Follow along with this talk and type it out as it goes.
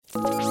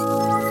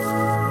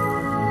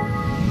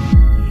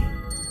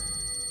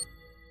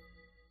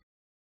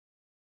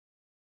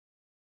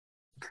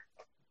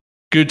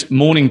Good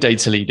morning,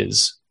 data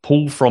leaders.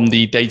 Paul from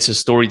the Data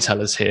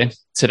Storytellers here.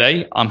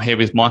 Today, I'm here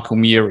with Michael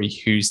Mouire,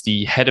 who's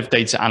the head of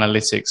data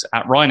analytics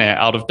at Ryanair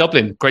out of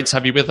Dublin. Great to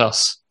have you with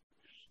us.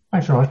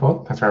 Thanks very much,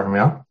 Paul. Thanks for having me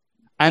on.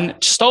 And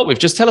to start with,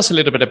 just tell us a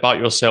little bit about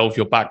yourself,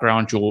 your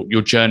background,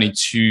 your journey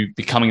to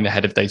becoming the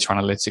head of data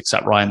analytics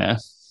at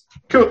Ryanair.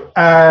 Cool.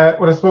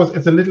 Well, I suppose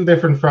it's a little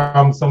different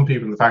from some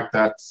people in the fact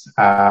that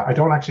I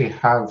don't actually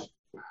have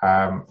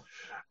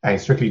a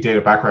strictly data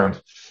background.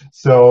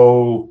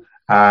 So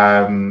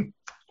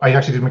I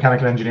actually did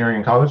mechanical engineering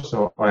in college,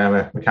 so I am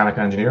a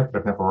mechanical engineer, but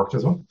I've never worked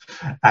as one.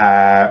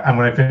 And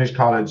when I finished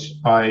college,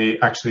 I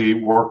actually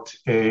worked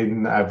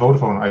in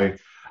Vodafone.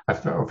 I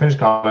finished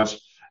college,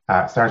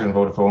 started in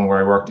Vodafone, where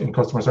I worked in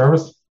customer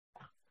service.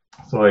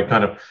 So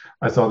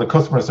I saw the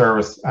customer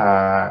service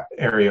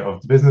area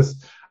of the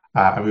business.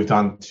 I moved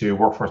on to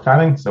workforce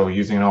planning, so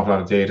using an awful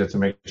lot of data to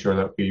make sure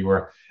that we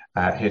were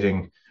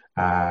hitting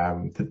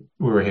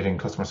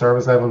customer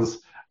service levels.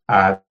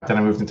 Then I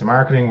moved into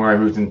marketing, where I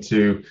moved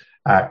into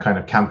kind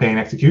of campaign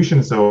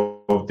execution,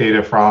 so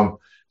data from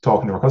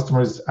talking to our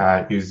customers,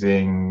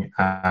 using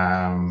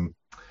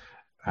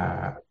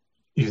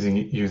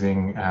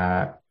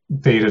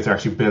data to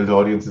actually build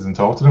audiences and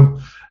talk to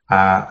them.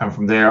 And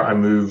from there, I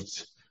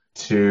moved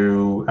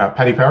to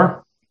Paddy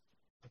Power.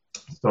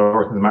 So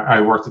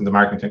I worked in the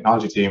marketing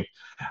technology team,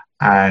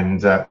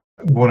 and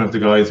one of the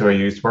guys who I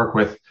used to work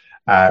with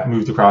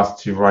moved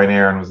across to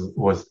Ryanair, and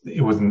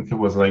it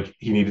was like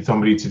he needed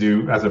somebody to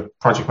do as a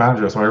project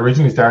manager. So I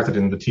originally started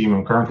in the team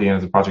I'm currently in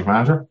as a project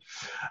manager,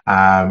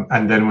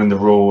 and then when the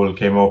role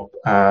came up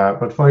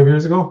about 5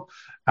 years ago,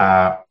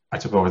 I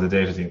took over the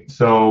data team.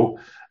 So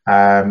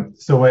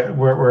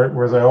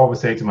whereas I always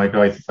say to my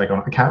guys, it's like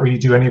I can't really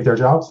do any of their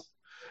jobs,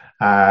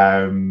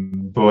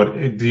 but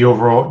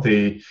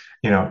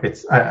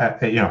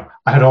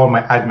I had all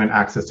my admin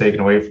access taken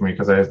away from me,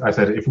 because I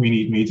said, if we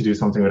need me to do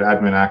something with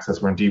admin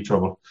access, we're in deep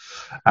trouble.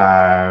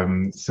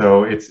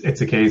 So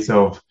it's a case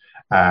of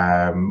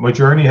my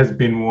journey has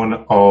been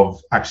one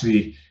of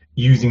actually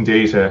using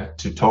data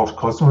to talk to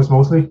customers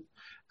mostly.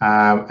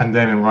 And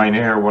then in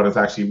Ryanair,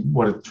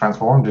 what it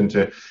transformed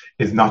into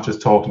is not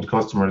just talking to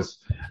customers,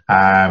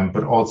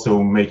 but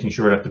also making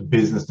sure that the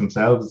business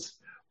themselves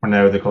are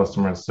now the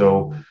customers.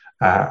 So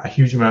a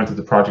huge amount of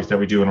the projects that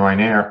we do in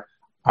Ryanair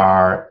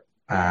are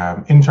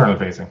internal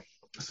facing.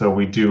 So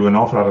we do an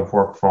awful lot of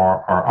work for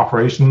our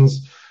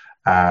operations.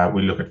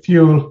 We look at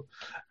fuel.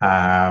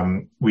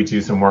 We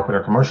do some work with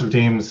our commercial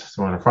teams,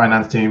 some of our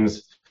finance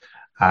teams.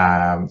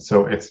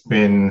 So it is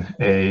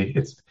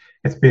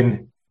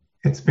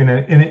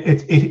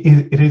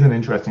an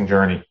interesting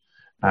journey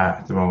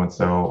at the moment.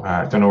 So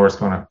I don't know where it's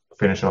going to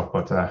finish up,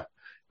 but it's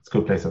a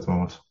good place at the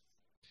moment.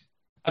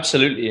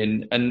 Absolutely.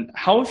 And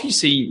how have you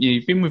seen,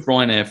 you've been with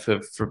Ryanair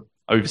for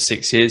over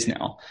 6 years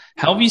now.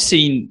 How have you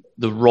seen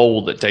the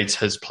role that data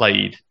has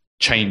played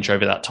change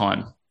over that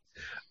time?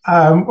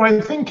 Well,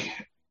 I think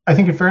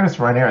in fairness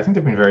to Ryanair, I think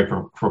they've been very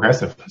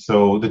progressive.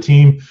 So the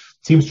team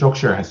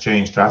structure has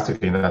changed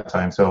drastically in that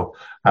time. So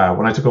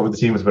when I took over the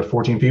team, it was about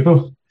 14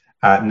 people.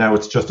 Now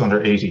it's just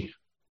under 80.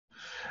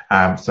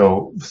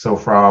 So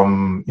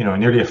from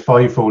nearly a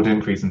 5-fold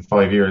increase in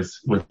 5 years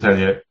will tell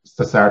you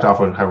to start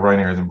off with how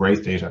Ryanair has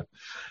embraced data.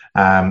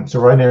 So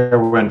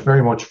Ryanair went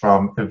very much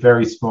from a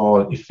very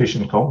small,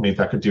 efficient company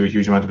that could do a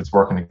huge amount of its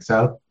work in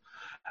Excel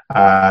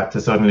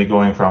to suddenly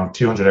going from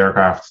 200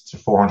 aircraft to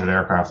 400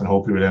 aircraft, and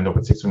hopefully we'll end up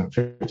at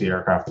 650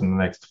 aircraft in the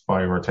next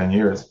 5 or 10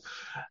 years.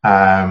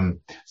 So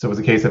it was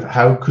a case of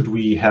how could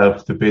we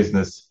help the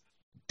business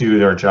do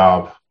their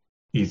job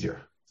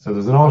easier. So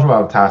there's an awful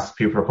lot of tasks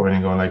people are coming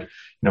in and going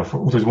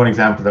there's one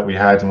example that we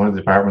had in one of the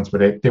departments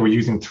where they were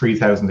using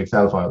 3,000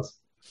 Excel files.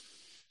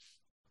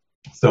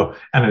 So,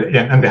 and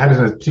they had it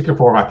in a particular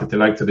format that they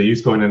liked, so they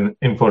used to go in and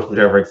input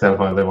whichever Excel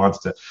file they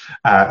wanted to.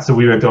 So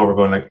we went over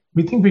going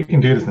we think we can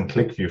do this in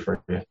ClickView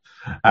for you.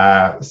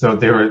 So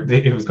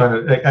it was kind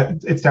of,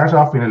 it started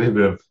off being a little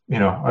bit of,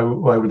 I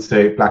would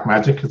say black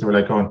magic, because they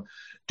were going,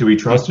 do we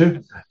trust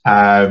you?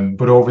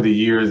 But over the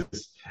years,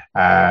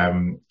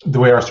 the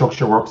way our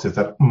structure works is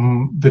that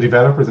the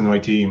developers in my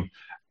team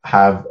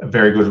have a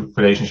very good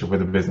relationship with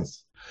the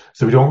business.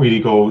 So we don't really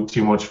go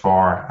too much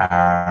for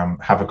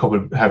have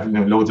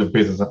loads of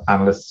business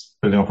analysts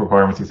building up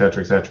requirements,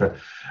 etc.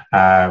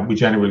 We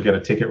generally will get a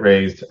ticket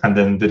raised, and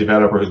then the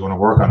developer who's going to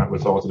work on it will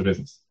talk to the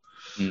business.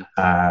 It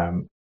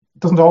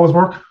doesn't always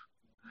work,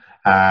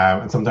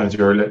 and sometimes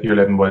you're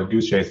led in wild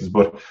goose chases.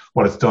 But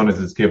what it's done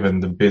is it's given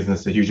the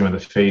business a huge amount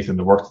of faith in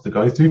the work that the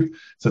guys do,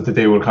 so that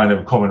they will kind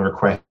of come and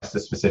request a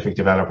specific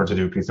developer to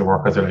do a piece of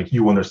work, because they're like,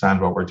 you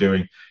understand what we're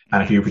doing,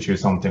 and if you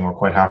produce something, we're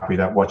quite happy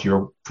that what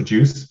you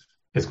produce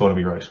is going to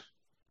be right.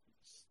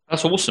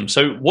 That's awesome.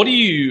 So what are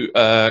you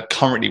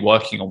currently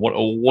working on? What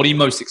are you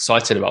most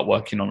excited about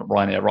working on at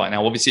Ryanair right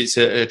now? Obviously, it's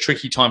a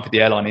tricky time for the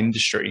airline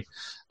industry.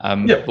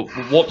 But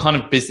what kind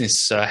of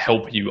business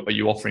help are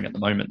you offering at the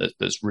moment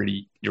that's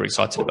really you're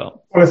excited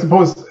about? Well, I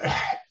suppose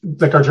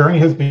our journey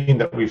has been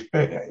that we've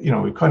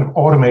kind of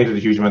automated a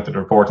huge amount of the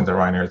reporting that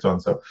Ryanair has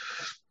done.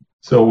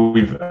 So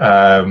we've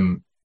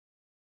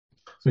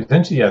So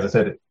essentially, as I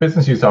said,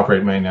 business used to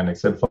operate mainly on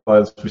Excel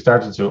files. We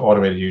started to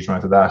automate a huge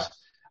amount of that.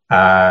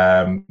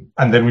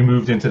 And then we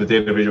moved into the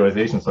data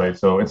visualization side.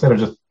 So instead of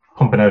just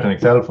pumping out an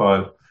Excel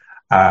file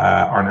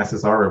or an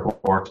SSR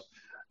report,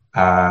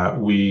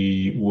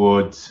 we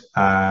would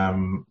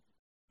now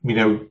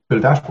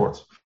build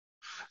dashboards.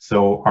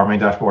 So our main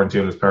dashboard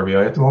tool is Power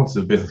BI at the moment, so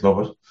the business love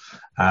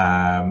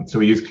it. So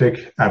we use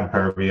Click and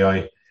Power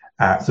BI.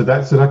 So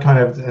that kind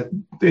of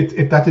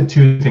that did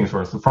two things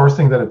for us. The first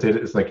thing that it did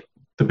is like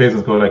the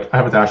business go like, I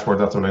have a dashboard,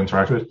 that's what I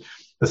interact with.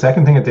 The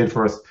second thing it did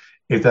for us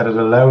is that it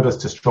allowed us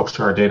to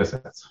structure our data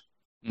sets.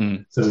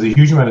 So there's a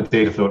huge amount of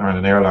data floating around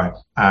an airline,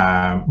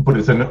 but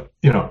it's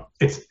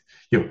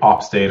you have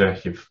ops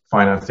data, you have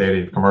finance data,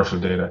 you have commercial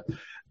data,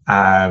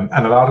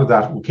 and a lot of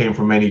that came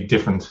from many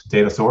different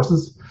data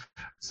sources.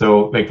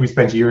 So like we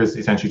spent years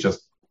essentially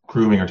just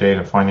grooming our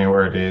data, finding out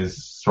where it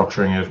is,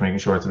 structuring it, making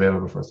sure it's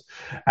available for us.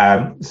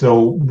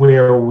 So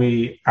where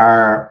we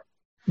are,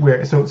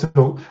 so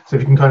if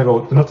you can kind of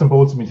go, the nuts and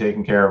bolts have been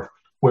taken care of.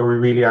 Where we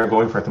really are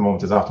going for at the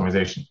moment is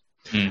optimization.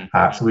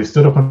 So we've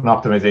stood up an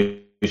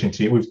optimization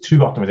team. We've two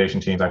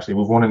optimization teams actually.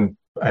 We've one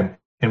in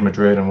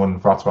Madrid and one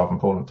in Wrocław in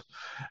Poland.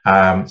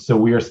 So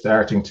we are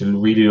starting to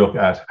really look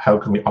at how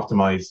can we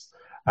optimize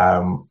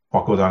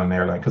what goes on in an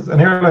airline, because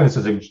an airline is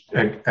just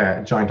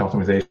a giant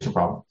optimization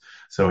problem.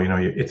 So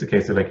it's a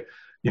case of like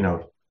you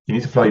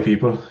need to fly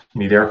people, you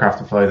need aircraft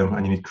to fly them,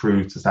 and you need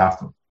crew to staff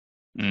them.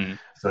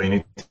 So you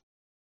need to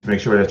make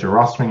sure that you're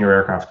rostering your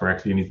aircraft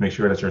correctly. You need to make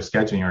sure that you're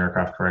scheduling your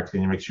aircraft correctly,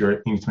 and you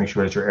need to make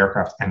sure that your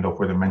aircraft end up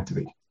where they're meant to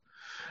be.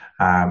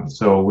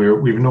 So we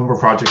have a number of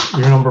projects.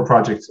 We have a number of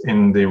projects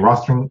in the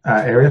rostering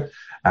area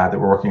that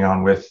we're working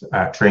on with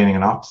training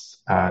and ops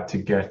to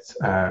get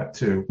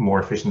to more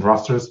efficient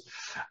rosters.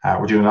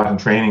 We're doing a lot in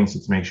training to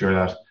make sure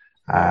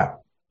that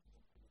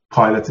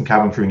pilots and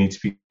cabin crew need to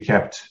be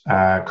kept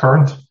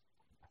current.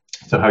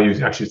 So how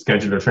you actually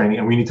schedule their training,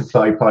 and we need to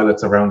fly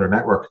pilots around our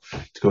network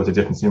to go to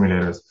different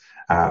simulators.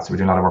 So we're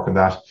doing a lot of work on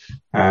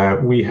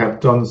that. We have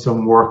done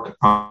some work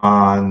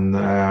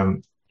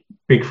on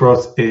big for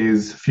us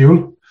is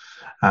fuel.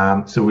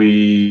 So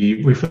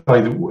we fly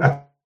at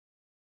the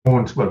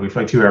moment. Well, we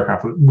fly two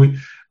aircraft.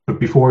 But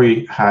before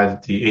we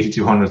had the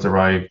 8200s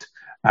arrived,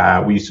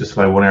 we used to just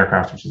fly one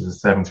aircraft, which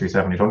is a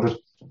 737-800.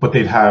 But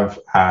they'd have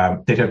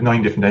 9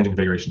 different engine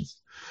configurations.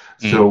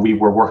 So we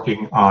were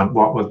working on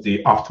what was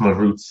the optimal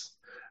routes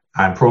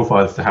and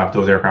profiles to have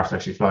those aircraft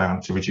actually fly on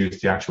to reduce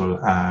the actual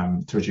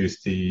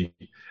the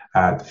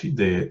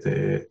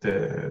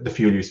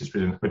fuel usage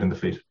within the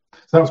fleet.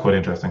 So that was quite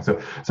interesting. So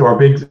our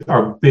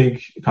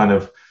big kind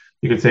of,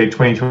 you could say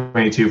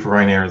 2022 for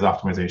Ryanair is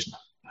optimization.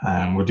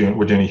 We're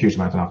doing a huge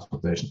amount of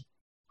optimization.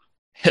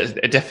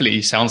 It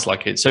definitely sounds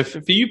like it. So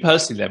for you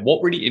personally then,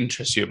 what really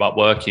interests you about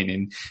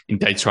working in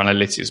data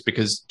analytics?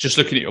 Because just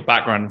looking at your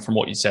background from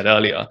what you said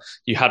earlier,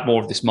 you had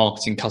more of this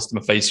marketing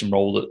customer facing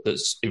role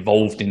that's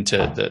evolved into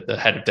the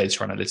head of data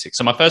analytics.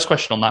 So my first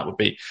question on that would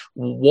be,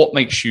 what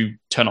makes you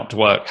turn up to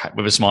work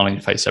with a smile on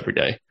your face every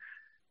day?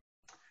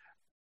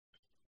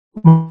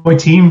 My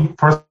team,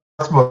 first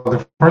of all,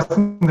 the first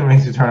thing that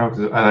makes you turn up is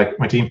I like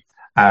my team.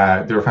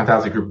 They're a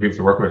fantastic group of people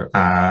to work with.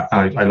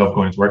 I love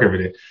going to work every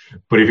day.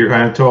 But if you're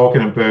kind of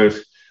talking about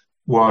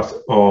what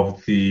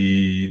of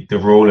the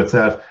role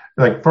itself,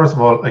 like first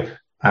of all, like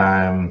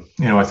I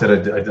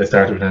said I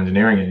started with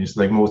engineering, and it's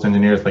like most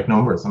engineers like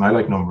numbers, and I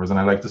like numbers, and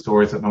I like the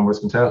stories that numbers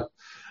can tell.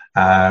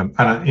 And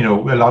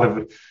a lot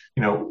of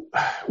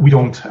we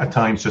don't at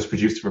times just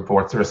produce the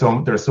reports. There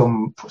are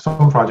some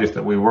projects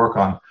that we work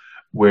on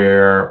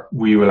where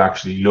we will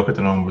actually look at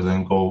the numbers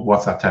and go,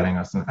 what's that telling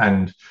us?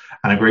 And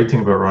a great thing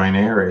about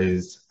Ryanair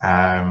is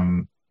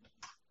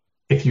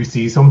if you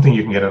see something,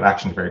 you can get it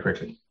actioned very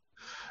quickly.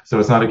 So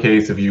it's not a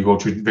case of you go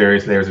through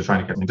various layers of trying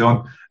to get something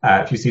done.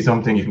 If you see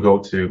something, you can go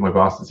to my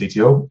boss, the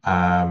CTO,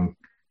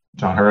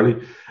 John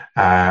Hurley,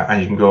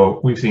 and you can go,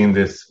 we've seen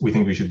this, we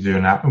think we should do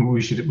an app, and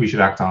we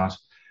should act on it.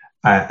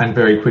 And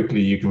very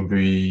quickly you can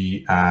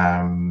be,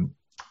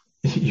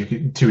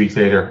 2 weeks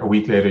later, a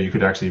week later, you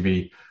could actually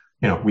be,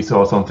 we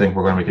saw something,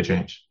 we're going to make a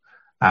change.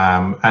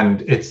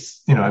 And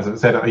it's, as I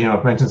said,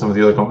 I've mentioned some of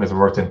the other companies I've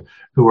worked in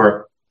who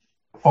are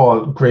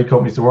all great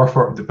companies to work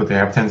for, but they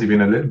have a tendency of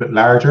being a little bit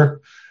larger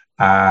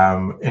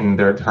in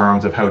their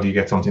terms of how do you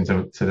get something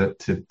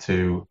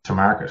to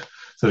market.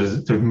 So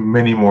there's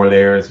many more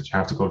layers that you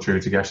have to go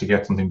through to actually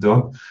get something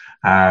done.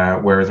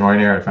 Whereas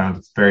Ryanair, I found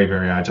it's very,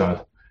 very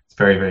agile. It's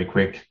very, very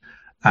quick.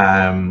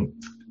 And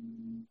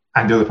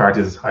the other part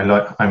is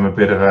I'm a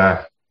bit of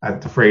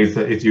the phrase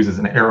that it uses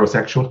an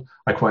aerosexual.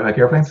 I quite like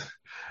airplanes.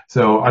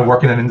 So I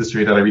work in an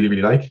industry that I really,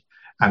 really like.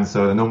 And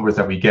so the numbers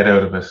that we get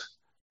out of it,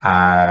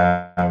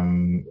 I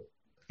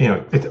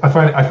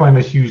find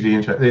it hugely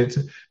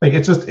interesting.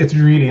 It's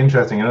really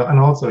interesting. And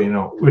also,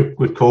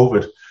 with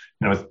COVID,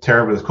 as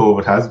terrible as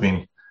COVID has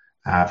been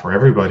for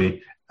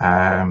everybody,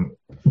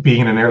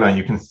 being in an airline,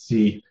 you can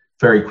see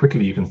very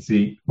quickly, you can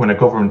see when a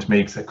government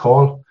makes a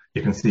call,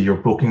 you can see your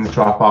bookings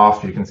drop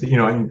off. You can see,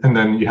 and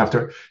then you have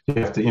to,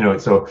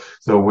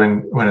 so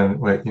when,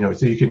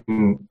 so you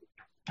can,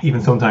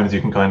 even sometimes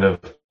you can kind of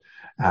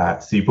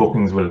see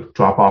bookings will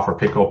drop off or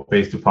pick up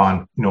based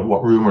upon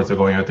what rumors are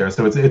going out there.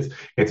 So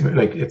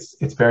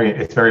it's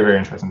very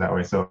interesting that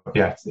way. So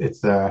yeah,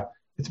 it's there's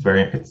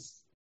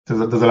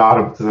a lot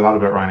about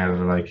Ryanair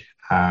that are like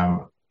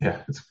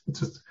yeah, it's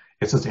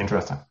just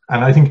interesting.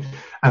 And I think,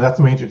 and that's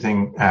the major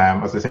thing,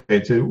 as I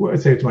say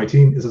to my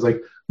team, is like,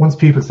 once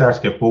people start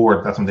to get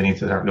bored, that's when they need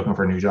to start looking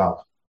for a new job.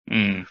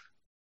 And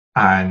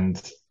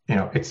the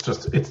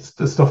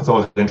stuff is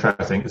always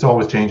interesting. It's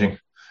always changing.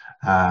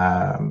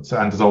 And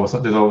there's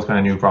always kind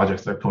of new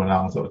projects that are coming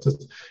along. So it's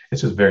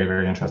just very,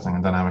 very interesting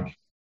and dynamic.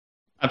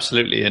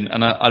 Absolutely.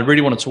 And I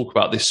really want to talk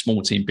about this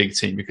small team, big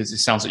team, because it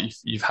sounds like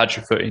you've had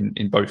your foot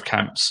in both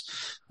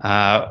camps.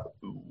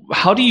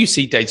 How do you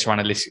see data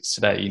analytics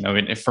today,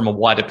 from a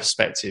wider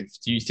perspective?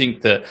 Do you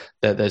think that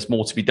there's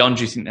more to be done?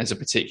 Do you think there's a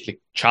particular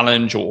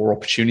challenge or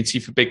opportunity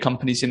for big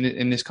companies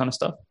in this kind of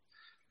stuff?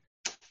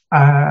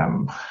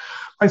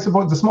 I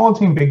suppose the small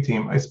team, big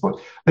team, I suppose,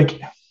 like,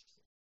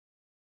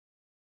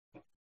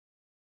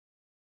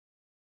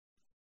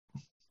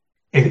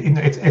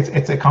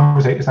 it's a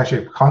conversation. It's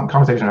actually a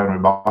conversation I had with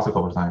my boss a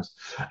couple of times.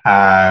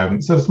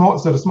 So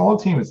the small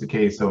team is the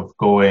case of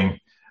going.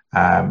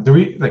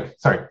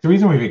 The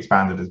reason we've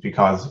expanded is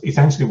because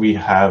essentially we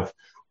have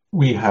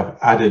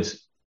added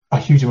a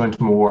huge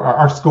amount more.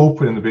 Our scope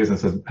within the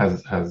business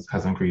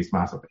has increased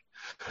massively,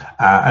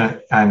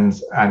 and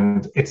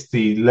it's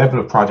the level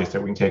of projects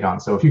that we can take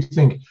on. So if you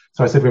think,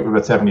 so I said we have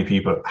about 70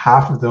 people.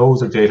 Half of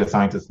those are data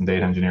scientists and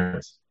data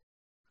engineers.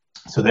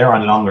 So they're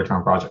on longer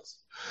term projects.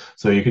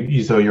 So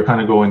you're kind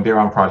of going, they're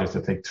on projects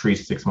that take 3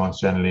 to 6 months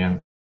generally, and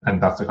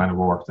that's the kind of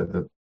work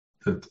that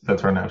they'll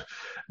turn out.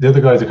 The other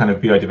guys are kind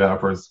of BI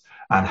developers,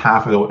 and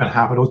half of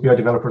those BI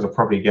developers are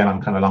probably again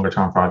on kind of longer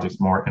term projects,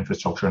 more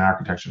infrastructure and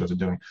architecture that they're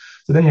doing.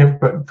 So then you have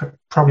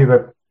probably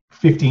about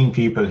 15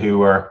 people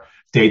who are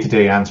day to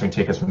day answering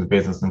tickets from the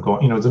business and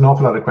going, there's an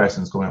awful lot of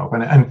questions going up.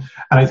 And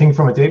I think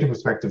from a data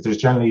perspective, there's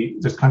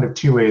kind of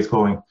two ways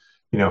going.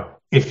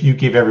 If you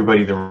give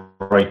everybody the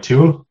right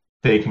tool,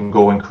 they can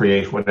go and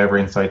create whatever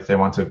insights they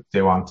want to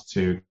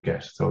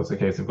get. So it's a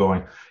case of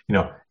going,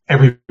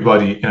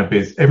 everybody in a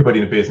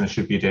business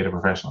should be a data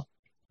professional.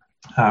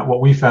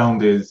 What we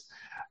found is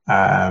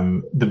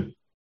the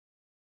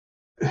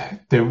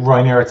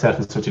Ryanair itself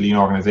is such a lean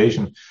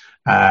organization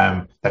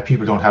that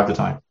people don't have the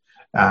time.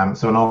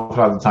 So an awful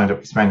lot of the time that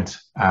we spent,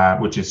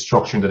 which is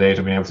structuring the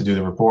data, being able to do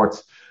the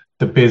reports,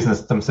 the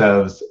business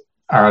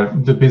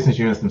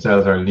units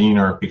themselves are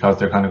leaner because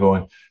they're kind of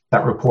going,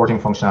 that reporting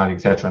functionality,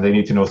 etc., and they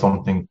need to know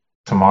something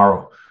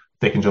tomorrow.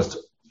 They can just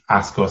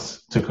ask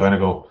us to kind of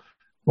go,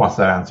 what's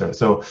that answer?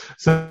 So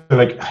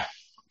like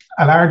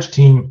a large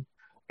team,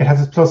 it has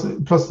its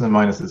pluses and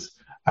minuses.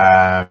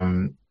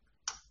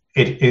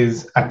 It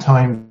is at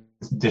times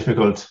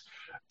difficult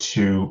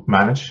to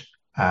manage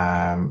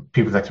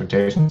people's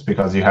expectations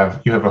because you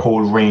have a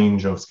whole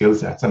range of skill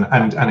sets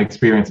and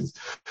experiences.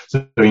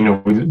 So we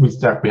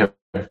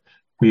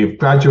have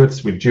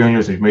graduates, we have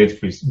juniors, we've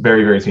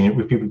very, very senior, we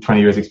have people with 20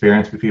 years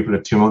experience, we have people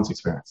with 2 months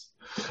experience.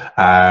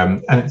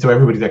 And so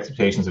everybody's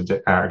expectations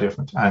are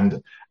different.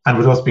 And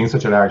with us being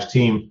such a large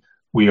team,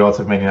 we also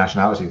have many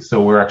nationalities.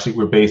 So we're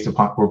based in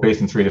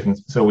 3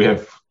 different, so we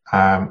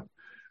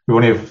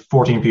only have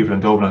 14 people in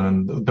Dublin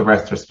and the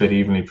rest are split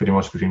evenly pretty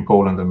much between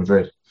Poland and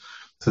Madrid.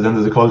 So then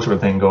there's a cultural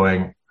thing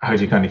going, how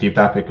do you kind of keep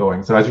that bit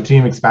going? So as your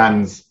team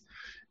expands,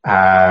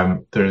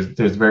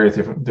 there's various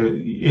different,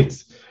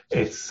 that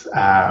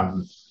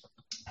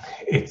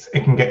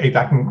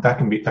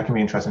can be an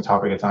interesting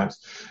topic at times.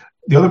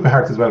 The other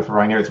part as well for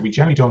Ryanair is we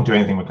generally don't do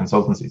anything with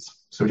consultancies,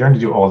 so we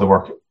generally do all the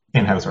work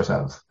in-house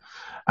ourselves.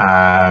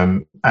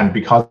 And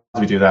because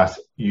we do that,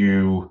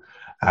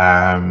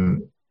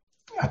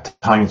 at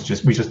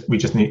times we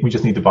just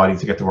need the bodies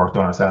to get the work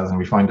done ourselves, and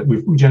we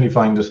generally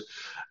find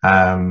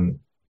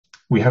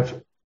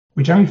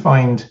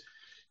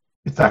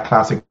it's that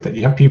classic that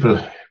you have people.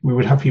 We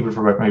would have people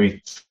for about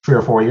maybe 3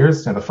 or 4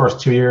 years. And the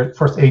first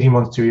 18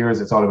 months, 2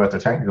 years, it's all about their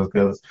technical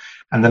skills.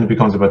 And then it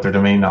becomes about their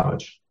domain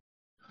knowledge.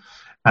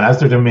 And as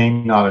their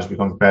domain knowledge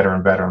becomes better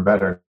and better and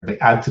better, they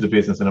add to the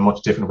business in a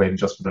much different way than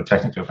just for their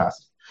technical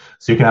capacity.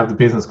 So you can have the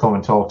business come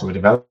and talk to a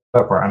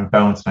developer and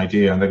bounce an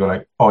idea, and they go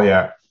like, oh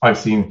yeah,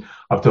 I've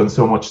done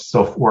so much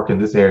stuff work in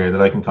this area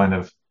that I can kind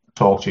of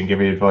talk to you and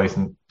give you advice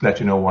and let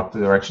you know what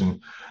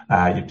direction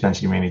you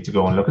potentially may need to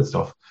go and look at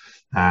stuff.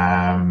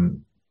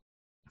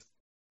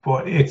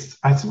 But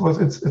I suppose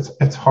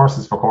it's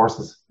horses for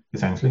courses,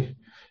 essentially.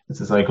 It's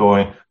just like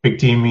going, big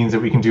team means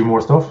that we can do more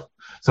stuff.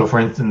 So for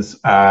instance,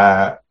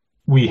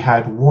 we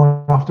had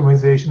one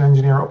optimization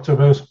engineer up to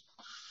about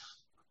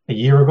a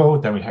year ago.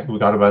 Then we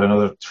got about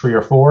another 3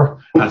 or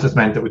 4. And it just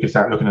meant that we could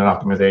start looking at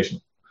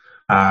optimization.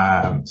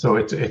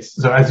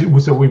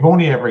 So we've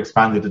only ever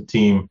expanded the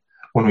team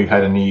when we've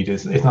had a need.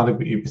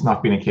 It's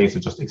not been a case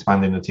of just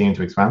expanding the team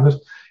to expand it.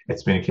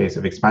 It's been a case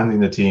of expanding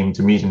the team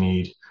to meet a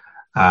need.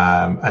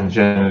 And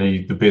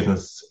generally the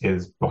business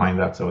is behind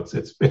that. So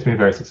it's been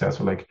very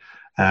successful. Like,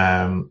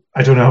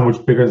 I don't know how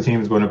much bigger the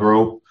team is going to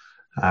grow.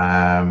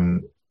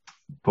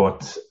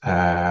 But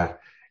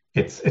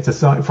it's a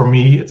sign for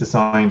me. It's a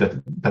sign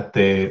that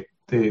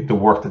the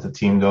work that the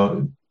team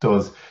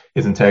does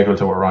is integral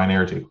to what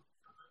Ryanair do.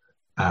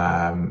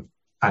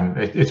 And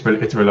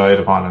it's relied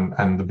upon,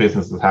 and the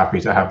business is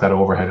happy to have that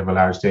overhead of a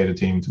large data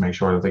team to make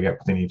sure that they get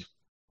what they need.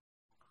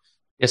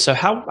 Yeah. So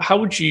how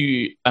would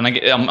you? And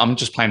I'm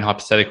just playing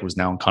hypotheticals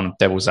now and kind of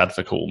devil's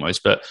advocate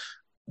almost. But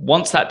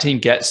once that team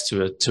gets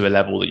to a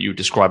level that you would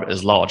describe it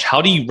as large,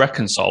 how do you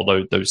reconcile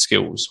those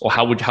skills, or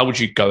how would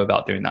you go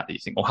about doing that? Do you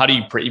think, or how do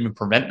you even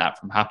prevent that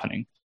from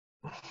happening?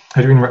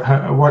 How do you mean?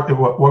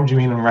 What would you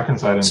mean in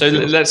reconciling? So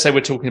let's say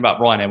we're talking about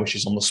Ryanair, which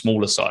is on the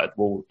smaller side.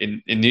 Well,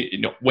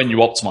 when you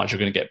optimize, you're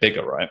going to get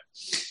bigger, right?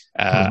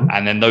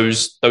 And then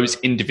those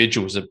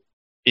individuals are,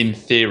 in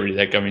theory,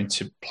 they're going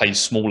to play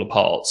smaller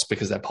parts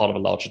because they're part of a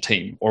larger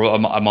team. Or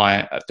do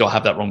I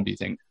have that wrong? Do you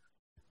think?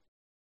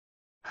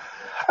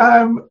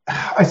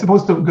 I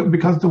suppose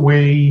because the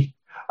way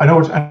I know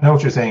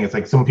what you're saying. It's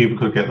like some people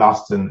could get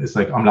lost in. It's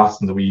like I'm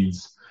lost in the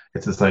weeds.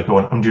 It's just like, oh,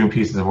 I'm doing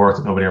pieces of work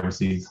that nobody ever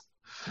sees.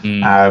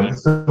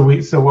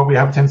 So what we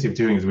have a tendency of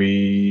doing is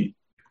we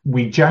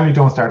generally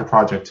don't start a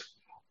project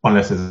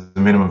unless there's a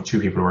minimum of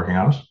 2 people working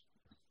on it.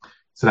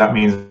 So that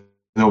means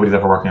nobody's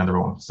ever working on their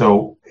own.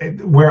 So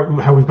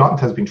how we've gotten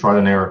to has been trial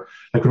and error.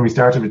 Like when we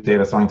started with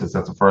data scientists,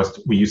 that's the first.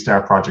 We used to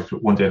start projects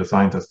with 1 data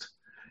scientist,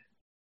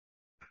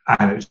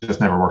 and it just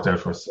never worked out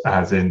for us.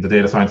 As in the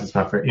data scientists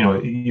have,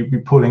 you'd be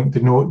pulling.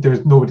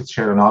 There's nobody to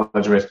share the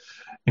knowledge with.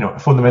 A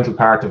fundamental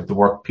part of the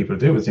work people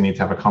do is they need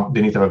to have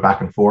a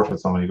back and forth with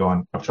somebody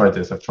going, I've tried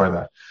this, I've tried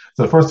that.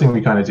 So the first thing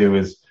we kind of do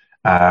is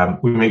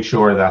we make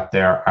sure that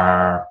there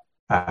are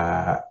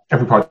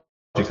every project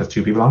has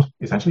 2 people on it,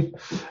 essentially.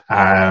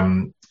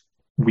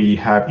 We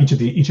have each of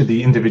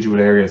the individual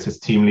areas as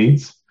team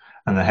leads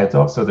and the heads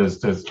of.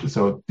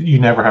 So you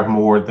never have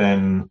more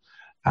than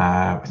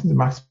I think the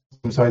maximum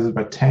size is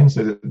about 10.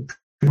 So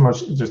pretty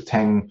much just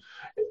 10.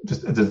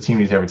 Just the team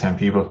leads every 10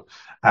 people.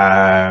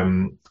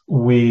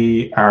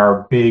 We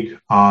are big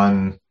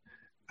on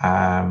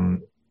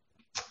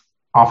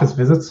office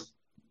visits.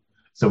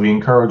 So we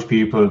encourage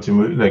people to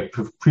move, like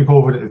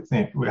pre-COVID,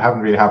 it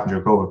haven't really happened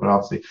during COVID, but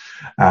obviously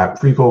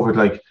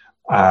pre-COVID,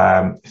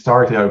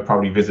 historically I would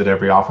probably visit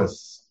every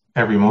office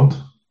every month.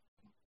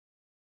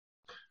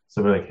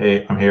 So we're like,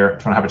 hey, I'm here,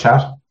 trying to have a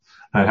chat.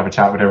 And I'd have a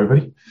chat with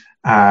everybody.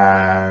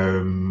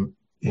 And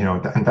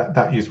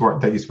that used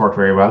to work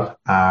very well.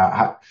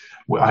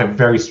 I have a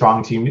very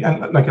strong team,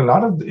 and like a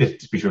lot of it,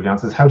 to be truly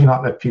honest, is how do you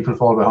not let people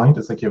fall behind?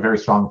 It's like you have very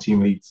strong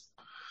team leads,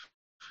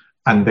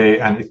 and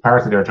it's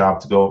part of their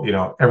job to go.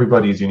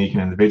 Everybody is unique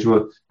and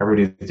individual.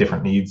 Everybody has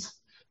different needs.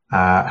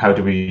 How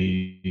do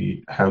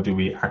we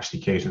actually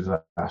cater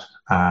to that?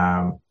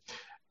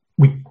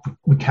 We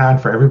can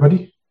for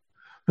everybody,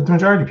 but the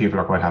majority of people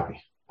are quite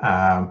happy.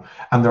 And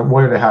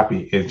why they're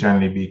happy is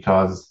generally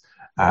because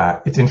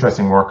it's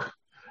interesting work.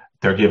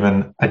 They're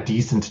given a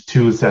decent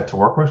tool set to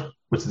work with,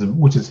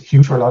 which is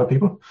huge for a lot of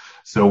people.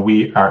 So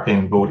we are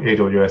in both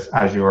AWS,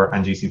 Azure,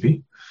 and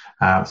GCP.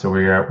 So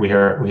we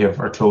have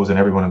our toes in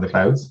every one of the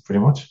clouds, pretty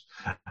much.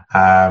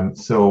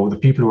 So the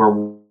people who are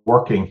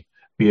working,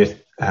 be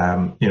it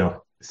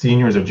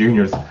seniors or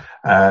juniors,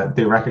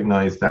 they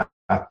recognize that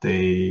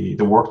the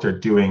work they're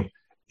doing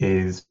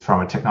is,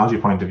 from a technology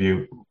point of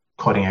view,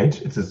 cutting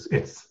edge.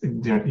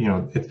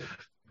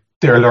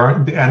 They're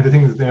learning, and the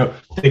thing is,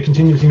 they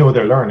continue to know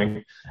they're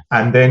learning.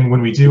 And then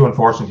when we do,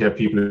 unfortunately, have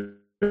people who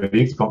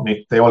leave the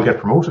company, they all get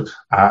promoted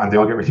and they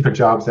all get really good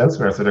jobs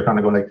elsewhere. So they're kind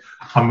of going like,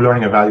 I'm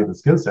learning a valuable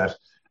skill set.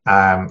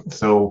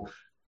 So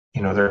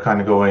they're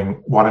kind of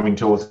going, what I'm being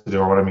told to do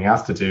or what I'm being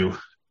asked to do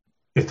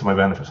is to my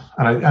benefit.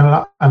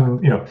 I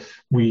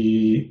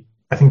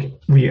think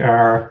we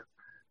were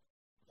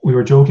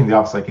joking in the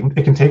office, like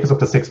it can take us up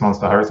to 6 months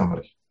to hire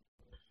somebody.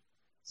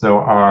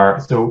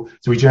 So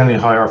we generally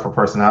hire for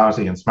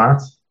personality and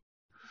smarts,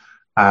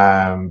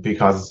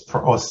 because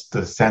for us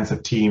the sense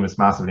of team is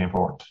massively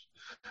important,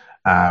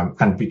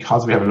 and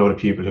because we have a lot of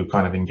people who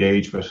kind of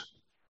engage with,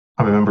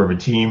 I'm a member of a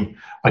team,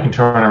 I can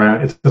turn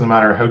around. It doesn't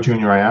matter how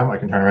junior I am. I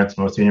can turn around to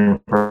the most senior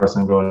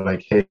person and go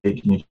like, "Hey,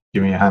 can you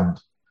give me a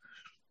hand?"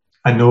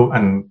 And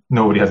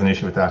nobody has an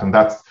issue with that, and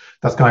that's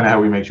kind of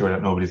how we make sure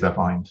that nobody's left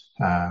behind.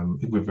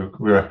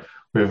 We're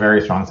a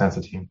very strong sense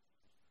of team.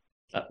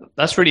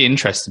 That's really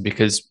interesting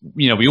because,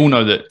 we all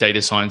know that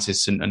data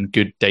scientists and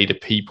good data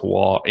people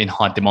are in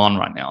high demand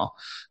right now.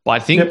 But I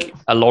think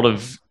a lot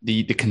of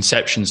the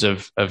conceptions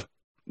of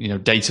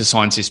data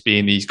scientists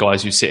being these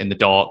guys who sit in the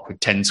dark with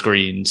 10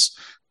 screens,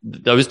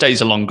 those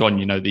days are long gone.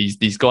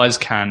 These guys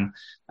can,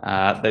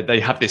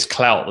 they have this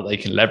clout that they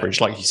can leverage.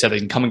 Like you said, they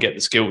can come and get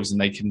the skills and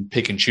they can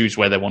pick and choose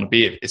where they want to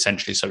be,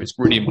 essentially. So it's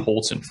really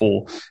important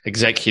for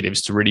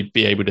executives to really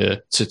be able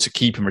to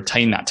keep and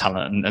retain that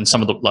talent. And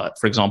some of the,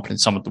 for example, in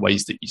some of the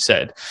ways that you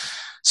said,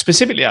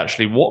 specifically,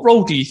 actually, what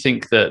role do you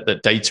think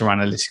that data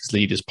analytics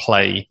leaders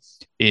play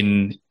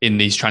in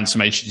these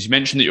transformations? You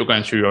mentioned that you're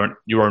going through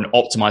your own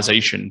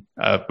optimization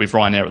with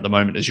Ryanair at the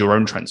moment as your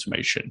own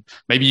transformation.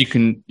 Maybe you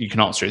can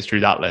answer it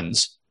through that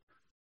lens.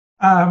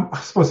 I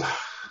suppose.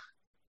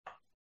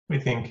 We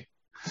think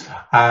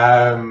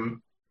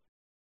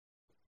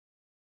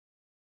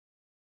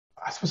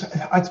I suppose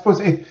I suppose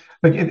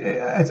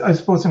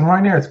in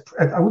Ryanair,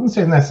 I wouldn't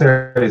say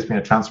necessarily it's been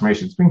a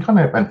transformation. It's been kind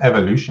of an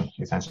evolution,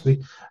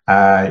 essentially.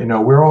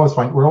 We're always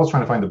trying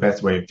to find the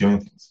best way of doing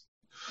things.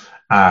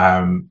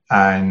 And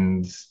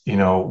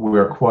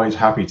we're quite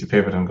happy to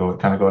pivot and go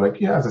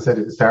like, yeah, as I said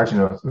at the start,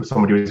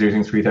 somebody was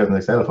using 3,000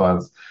 Excel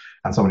files,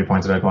 and somebody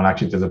pointed out, going,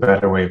 actually, there's a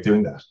better way of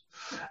doing that.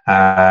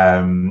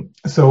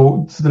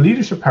 So the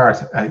leadership part,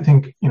 I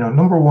think,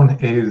 number one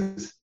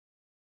is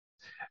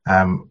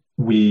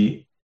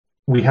we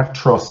have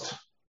trust.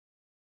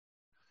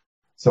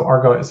 So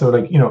our guy, so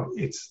like,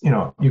 it's,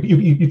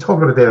 you talk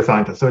about a data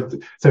scientist. So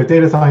a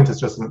data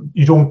scientist,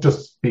 you don't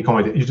just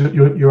become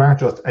you aren't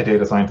just a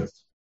data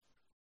scientist.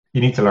 You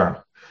need to learn.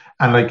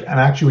 And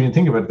actually, when you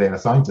think about a data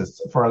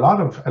scientist, for a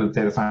lot of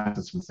data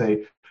scientists would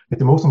say that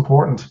the most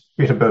important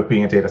bit about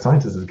being a data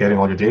scientist is getting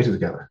all your data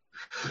together.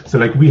 So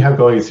we have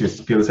guys whose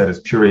skill set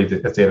is purely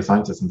as data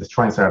scientists, and they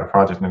try and start a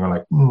project, and they're going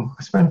like,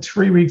 I spent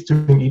 3 weeks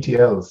doing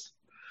ETLs.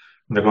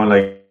 And they're going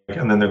like,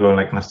 and then they're going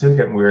like, and I'm still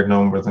getting weird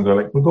numbers, and go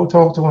like, we'll go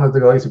talk to one of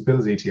the guys who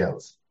builds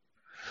ETLs.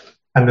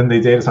 And then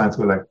the data scientists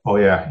go like, oh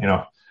yeah,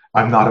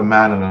 I'm not I'm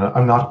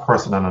not a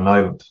person on an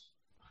island.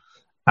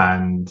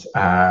 And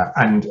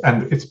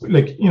it's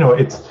like,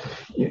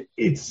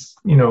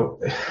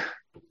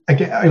 I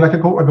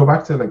go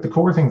back to like the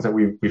core things that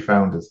we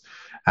found is,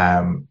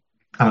 and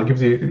I will give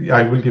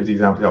the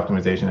example of the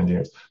optimization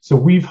engineers. So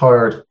we've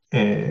hired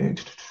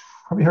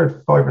probably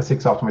hired 5 or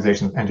 6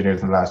 optimization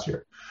engineers in the last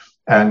year,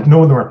 and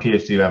none of them are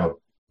PhD level.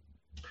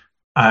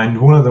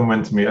 And one of them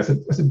went to me. I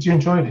said, do you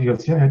enjoy it? He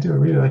goes, yeah, I do. I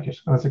really like it.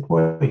 And I was like,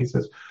 why? He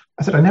says,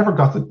 I said, I never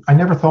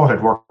thought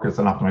I'd work as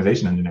an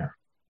optimization engineer.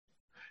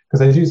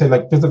 Because as you say,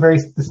 like, there's a very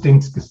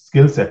distinct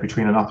skill set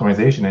between an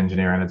optimization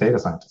engineer and a data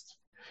scientist.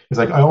 He's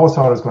like, I always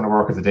thought I was going to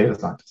work as a data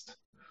scientist.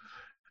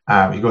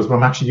 He goes, well,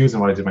 I'm actually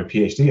using what I did my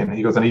PhD in.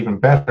 He goes, and even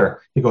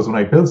better, he goes, when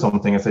I build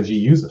something, I said, you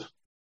use it.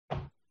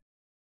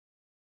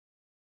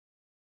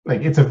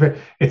 Like, it's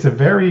a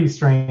very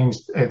strange,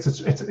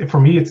 for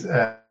me, it's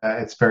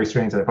very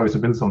strange that if I was to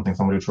build something,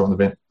 somebody would throw in the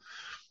bin.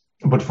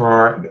 But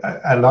for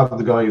a lot of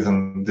the guys,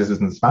 and this is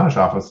in the Spanish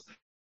office,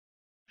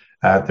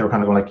 they were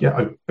kind of going like, yeah,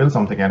 I built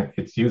something and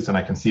it's used and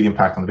I can see the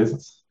impact on the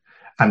business.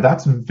 And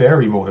that's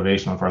very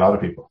motivational for a lot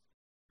of people.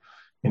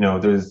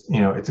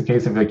 It's a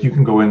case of like, you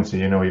can go into,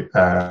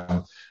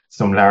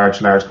 some large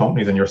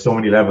companies and you're so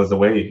many levels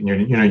away and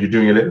you're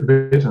doing a little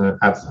bit and it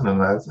adds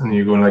and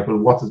you're going like,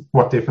 well,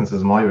 what difference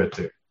does my bit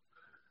do?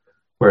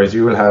 Whereas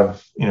you will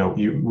have,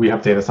 we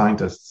have data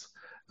scientists,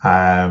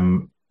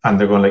 and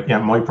they're going like, yeah,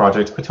 my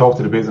project, I talk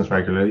to the business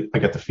regularly, I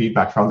get the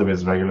feedback from the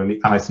business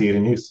regularly, and I see it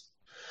in use.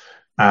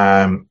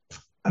 And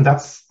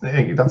it's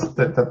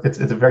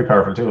a very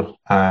powerful tool.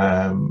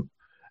 And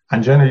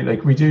generally,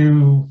 like, we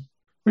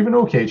have an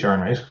okay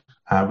churn rate.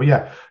 But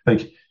yeah,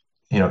 like,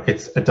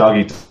 it's a dog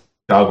eat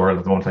dog world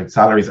at the moment. Like,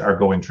 salaries are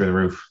going through the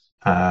roof,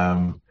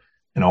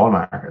 in all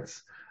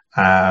markets.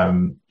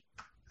 And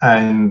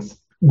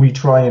we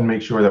try and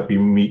make sure that we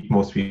meet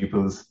most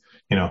people's,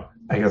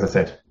 like, as I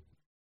said,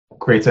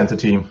 great sense of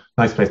team,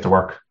 nice place to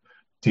work,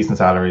 decent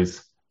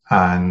salaries,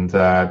 and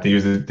they're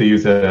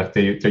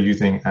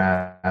using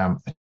a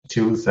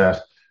tool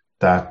set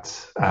that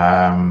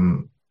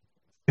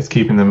is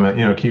keeping them at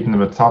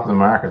the top of the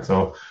market.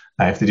 So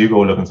if they do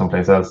go looking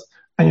someplace else,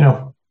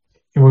 and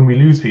when we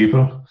lose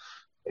people,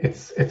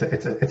 it's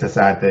a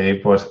sad day,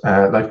 but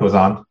life goes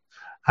on,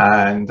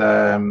 and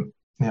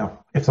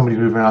if somebody's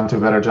moving on to a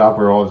better job,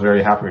 we're always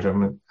very happy with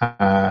them.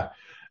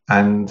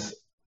 And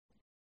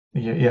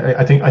yeah,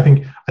 I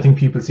think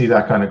people see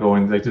that kind of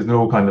going like, there's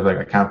no kind of like,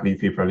 I can't believe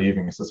people are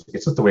leaving. It's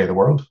just the way of the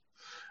world.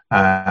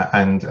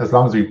 And as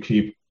long as we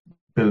keep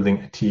building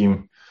a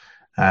team,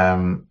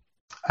 and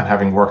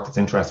having work that's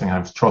interesting and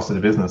have trust in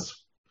the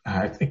business,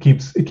 it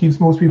keeps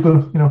most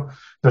people,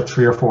 they're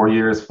 3 or 4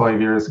 years, 5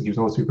 years. It keeps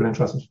most people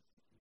interested.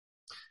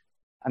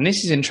 And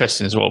this is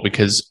interesting as well,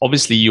 because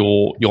obviously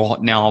you're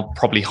now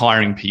probably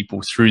hiring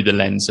people through the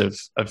lens of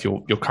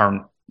your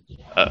current,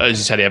 as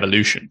you said,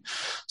 evolution.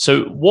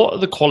 So what are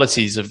the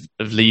qualities of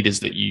leaders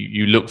that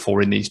you look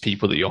for in these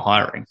people that you're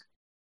hiring?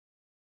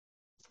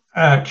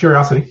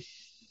 Curiosity.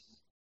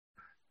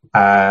 We,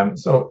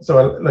 as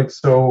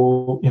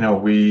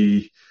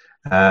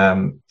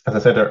I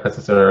said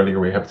earlier,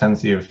 we have a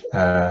tendency of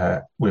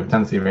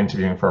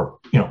interviewing for,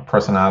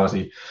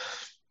 personality,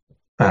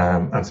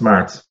 and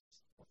smarts.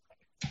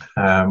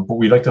 But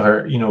we like to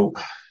hire,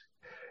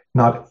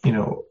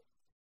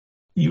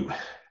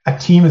 a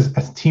team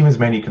is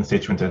many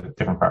constituent of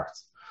different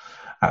parts.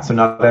 So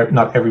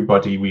not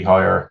everybody we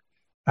hire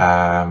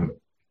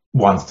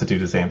wants to do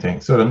the same thing.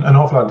 So an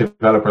awful lot of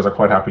developers are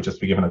quite happy just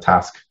to be given a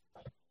task,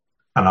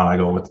 and on I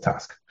go with the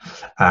task.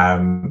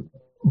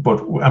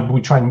 But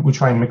we try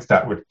and mix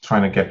that with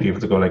trying to get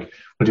people to go like,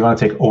 well, do you want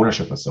to take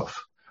ownership of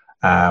stuff?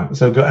 And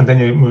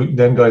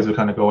then guys will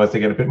kind of go, as they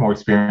get a bit more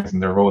experience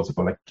in their roles, to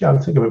go like, yeah, I'll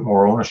take a bit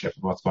more ownership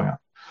of what's going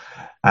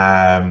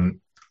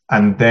on.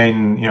 And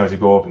then, as you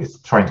go up,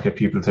 it's trying to get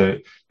people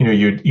to,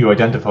 you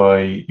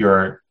identify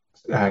your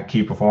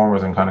key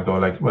performers and kind of go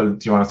like, well,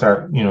 do you want to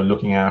start,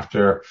 looking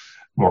after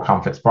more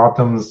complex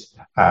problems?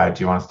 Do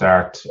you want to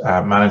start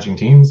managing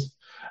teams?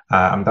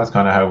 And that's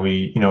kind of how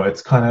we,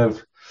 it's kind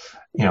of,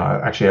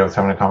 actually I was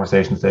having a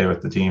conversation today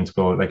with the team to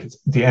go like, it's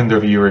the end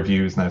of year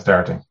reviews now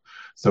starting.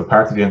 So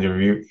part of the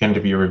end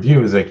of year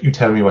review is like, you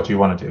tell me what you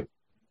want to do.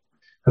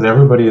 Because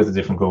everybody has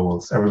different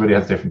goals. Everybody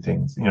has different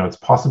things. It's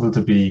possible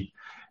to be,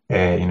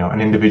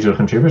 an individual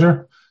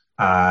contributor.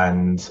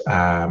 And,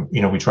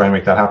 we try and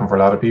make that happen for a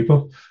lot of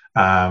people.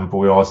 But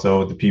we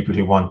also, the people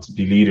who want to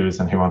be leaders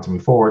and who want to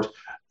move forward,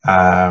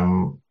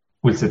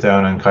 we'll sit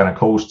down and kind of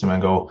coach them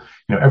and go,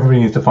 everybody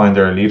needs to find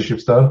their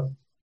leadership style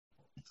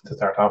to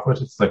start off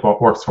with. It's like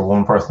what works for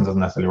one person doesn't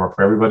necessarily work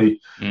for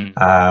everybody.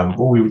 But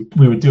we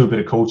would do a bit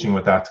of coaching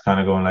with that to kind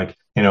of going like,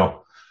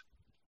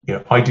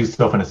 I do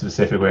stuff in a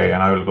specific way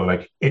and I will go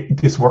like,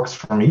 this works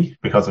for me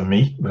because of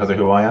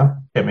who I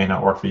am. It may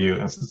not work for you.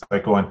 And it's just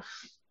like going,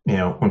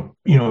 when,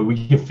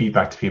 we give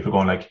feedback to people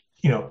going like,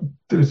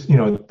 there's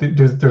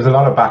a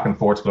lot of back and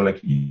forth to go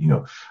like,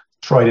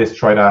 try this,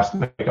 try that.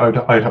 Like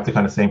I'd have the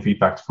kind of same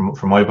feedback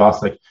from my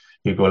boss. Like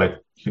you go like,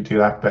 you could do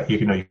that, but you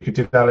could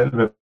do that a little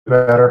bit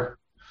better.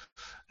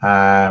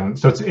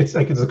 So it's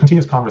like, it's a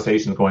continuous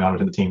conversation going on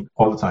within the team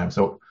all the time.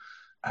 So,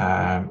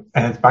 and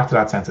it's back to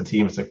that sense of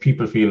team. It's like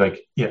people feel like,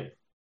 yeah,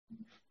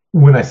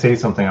 when I say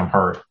something, I'm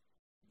heard.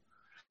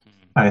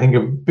 And I think a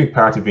big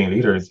part of being a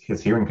leader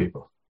is hearing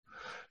people,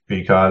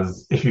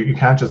 because if you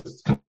can't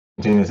just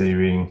continuously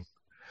being,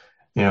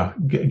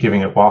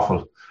 giving it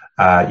waffle,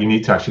 you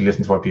need to actually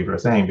listen to what people are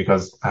saying,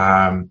 because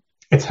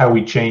it's how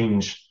we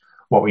change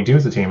what we do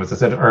as a team. As I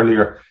said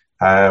earlier,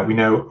 we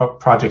know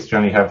projects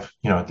generally have,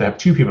 they have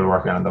two people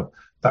working on them.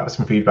 That was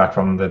some feedback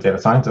from the data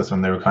scientists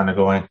when they were kind of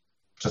going,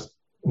 just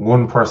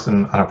one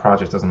person on a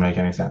project doesn't make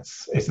any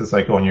sense. It's just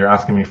like, when you're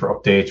asking me for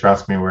updates, you're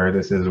asking me where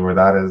this is, where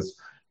that is.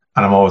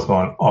 And I'm always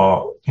going,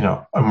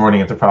 I'm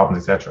running into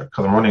problems, etc.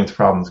 Because I'm running into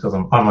problems because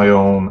I'm on my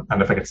own.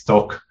 And if I get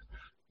stuck,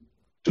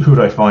 who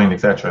do I find,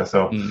 etc.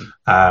 So,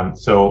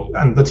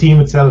 and the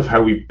team itself,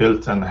 how we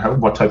built and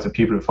what types of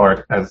people we've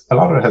hired, a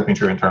lot of it has been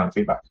through internal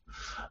feedback.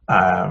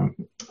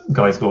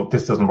 Guys go,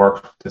 this doesn't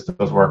work, this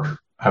does work.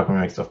 How can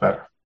we make stuff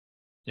better?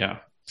 Yeah.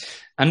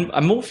 And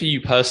more for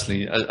you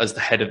personally, as the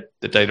head of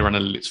the data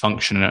analytics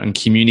function and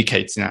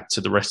communicating that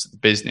to the rest of the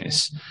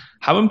business,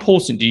 how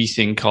important do you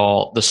think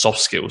are the soft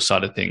skills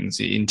side of things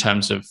in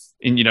terms of,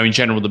 in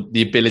general,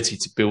 the ability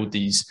to build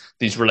these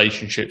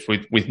relationships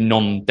with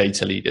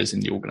non-data leaders in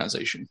the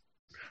organization?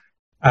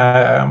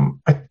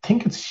 I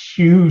think it's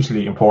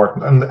hugely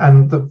important.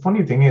 And the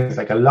funny thing is,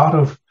 like a lot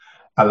of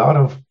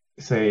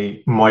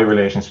say my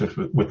relationships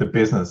with the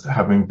business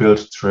have been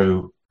built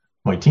through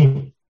my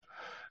team.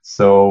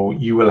 So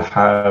you will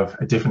have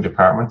a different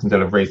department and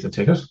they'll have raised a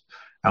ticket,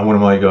 and one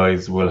of my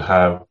guys will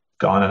have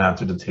gone and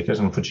answered the ticket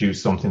and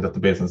produced something that the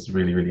business is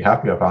really, really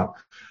happy about.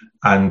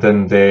 And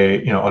then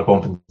I'll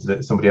bump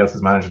into somebody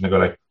else's manager and they go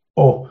like,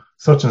 oh,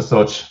 such and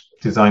such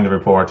designed the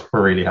report,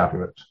 we're really happy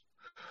with it.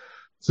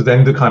 So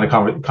then the kind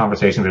of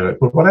conversation will be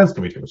like, well, what else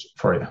can we do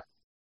for you?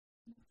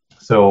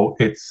 So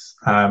it's,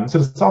 so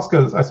the soft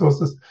skills, I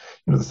suppose,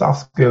 the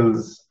soft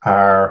skills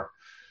are,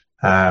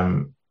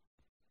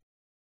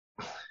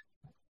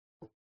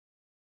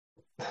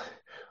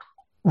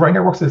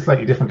 Ryanair works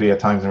slightly differently at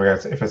times in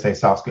regards to, if I say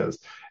soft skills,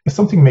 if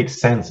something makes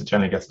sense, it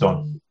generally gets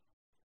done.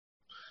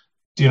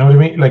 Do you know what I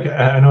mean? Like,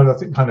 I know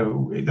that's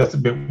a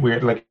bit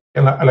weird. Like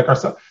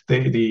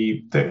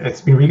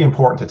it's been really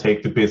important to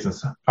take the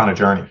business on a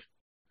journey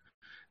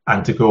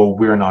and to go,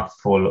 we're not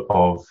full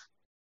of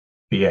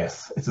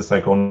BS. It's just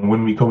like,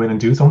 when we come in and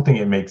do something,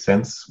 it makes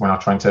sense. We're not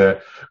trying to,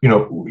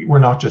 we're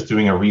not just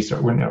doing a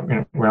research. We're not,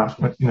 and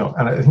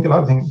I think a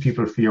lot of things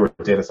people fear with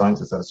data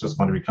scientists, that it's just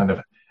going to be kind of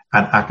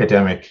an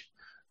academic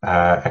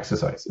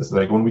exercise. It's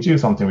like, when we do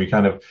something, we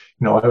kind of,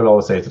 I will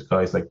always say to the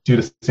guys, like, do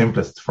the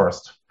simplest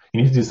first.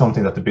 You need to do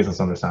something that the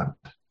business understands.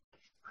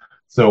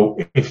 So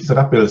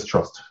that builds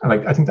trust. And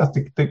like, I think that's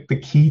the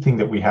key thing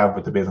that we have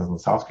with the business and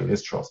the soft skill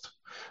is trust.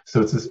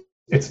 So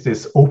it's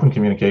this open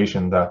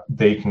communication that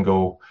they can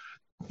go,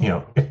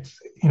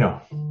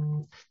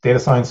 data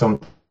science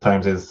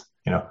sometimes is,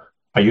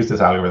 I use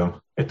this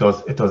algorithm. It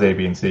does A,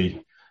 B, and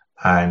C,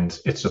 and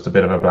it's just a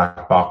bit of a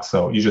black box.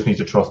 So you just need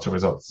to trust the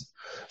results.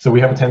 So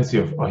we have a tendency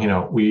of, one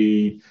of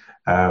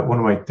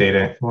my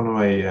BI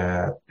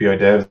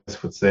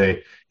devs would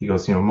say, he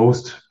goes,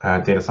 most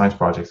data science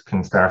projects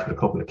can start with a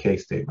couple of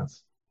case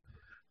statements.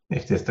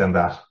 If this, then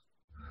that.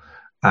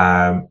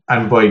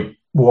 And by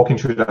walking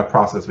through that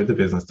process with the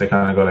business, they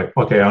kind of go like,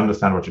 okay, I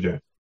understand what you're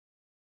doing.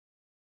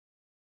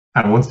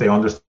 And once they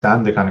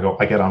understand, they kind of go,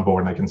 I get on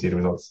board and I can see the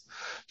results.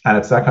 And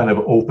it's that kind of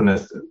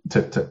openness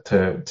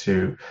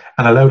to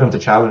and allow them to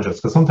challenge us.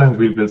 Because sometimes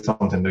we build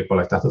something, they go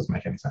like, that doesn't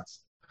make any sense.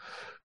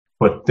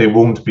 But they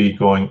won't be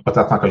going, but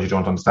that's not because you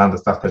don't understand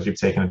this, that's because you've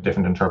taken a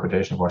different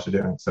interpretation of what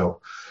you're doing. So,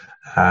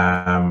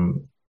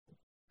 and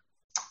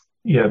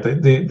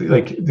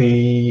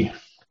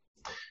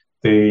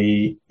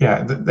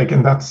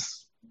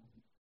that's,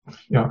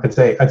 I'd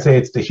say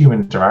it's the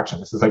human interaction.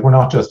 This is like, we're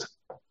not just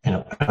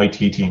an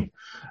IT team.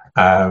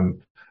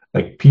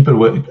 Like people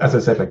will, as I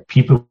said, like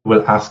people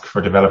will ask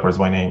for developers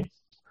by name.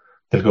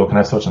 They'll go, "Can I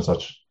have such and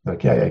such?"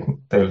 Like, yeah,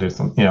 they'll do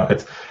some,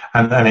 it's,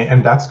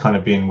 and that's kind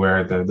of been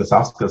where the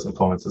soft skills have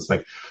come. It's just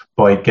like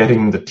by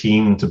getting the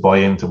team to buy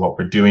into what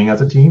we're doing as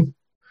a team,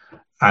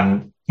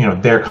 and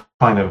they're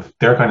kind of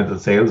the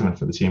salesman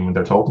for the team when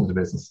they're talking to the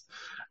business,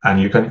 and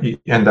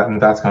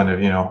that's kind of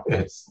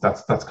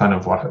that's kind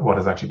of what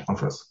has actually done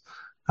for us.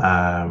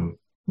 I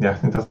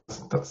think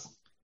that's.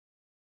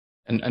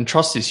 And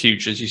trust is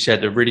huge, as you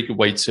said. A really good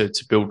way to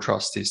build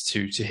trust is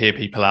to hear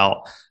people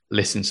out,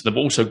 listen to them,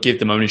 but also give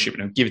them ownership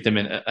and give them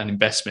an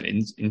investment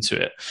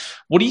into it.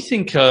 What do you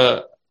think,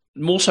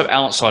 more so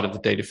outside of the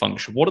data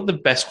function, what are the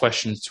best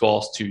questions to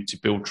ask to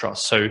build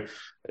trust? So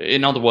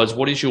in other words,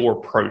 what is your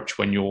approach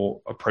when you're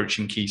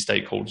approaching key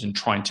stakeholders and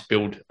trying to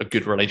build a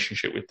good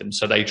relationship with them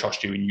so they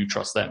trust you and you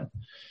trust them?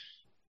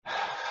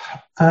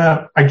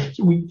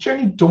 We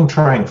generally don't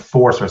try and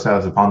force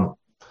ourselves upon them.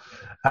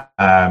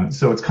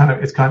 So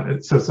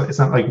it's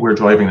not like we're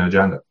driving an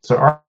agenda. So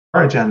our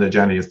agenda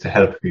generally is to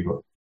help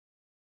people.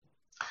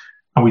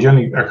 And we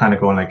generally are kind of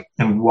going like,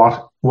 in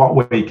what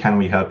way can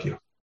we help you?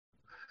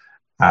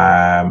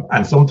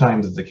 And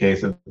sometimes it's the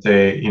case that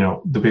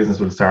the business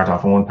will start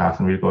off on one path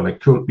and we'll go like,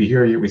 cool, we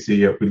hear you, we see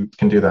you, we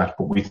can do that,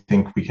 but we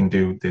think we can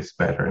do this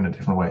better in a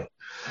different way.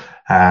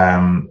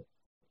 And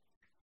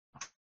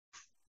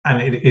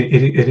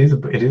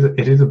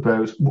it is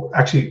about,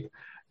 actually,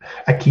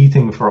 a key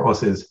thing for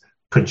us is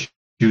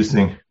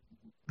producing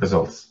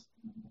results.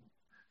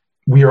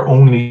 We are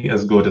only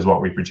as good as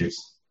what we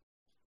produce.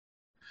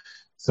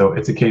 So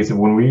it's a case of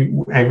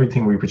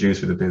everything we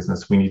produce for the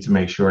business, we need to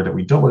make sure that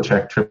we double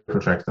check,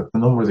 triple check that the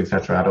numbers,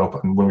 etc., add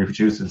up. And when we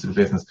produce it to the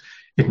business,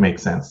 it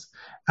makes sense.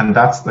 And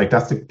that's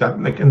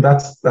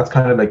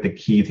kind of like the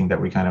key thing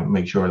that we kind of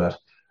make sure that,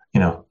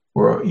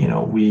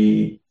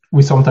 we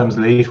sometimes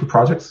late with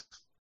projects.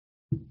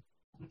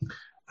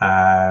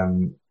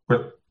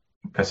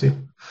 Bless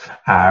you.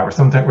 We're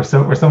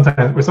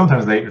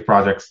sometimes late with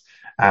projects.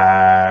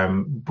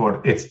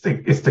 But it's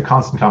the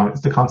constant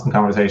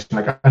conversation.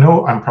 Like, I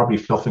know I'm probably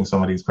fluffing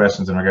some of these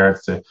questions in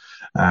regards to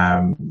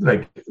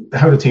like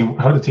how the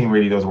team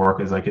really does work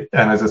is like,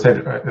 and as I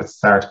said at the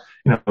start,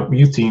 we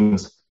use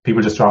Teams.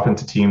 People just drop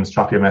into Teams,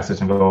 drop you a message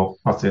and go,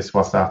 what's this,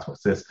 what's that,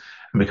 what's this?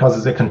 And because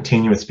it's a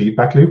continuous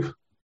feedback loop,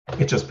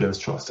 it just builds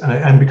trust.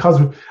 And because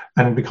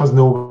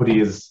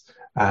nobody is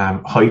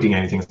hiding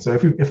anything. So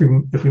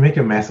if we make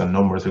a mess on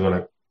numbers, we go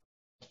like,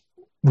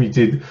 we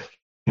did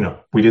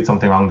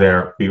something wrong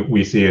there.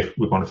 We see it.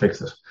 We're going to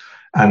fix it.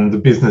 And the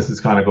business is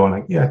kind of going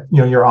like, yeah,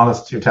 you're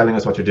honest. You're telling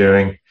us what you're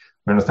doing.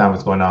 We understand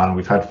what's going on.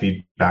 We've had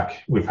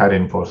feedback. We've had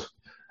input.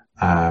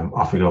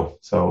 Off we go.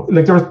 So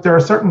like there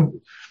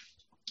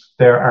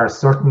are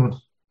certain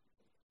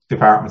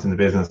departments in the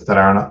business that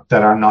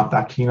are not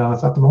that keen on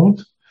us at the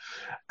moment.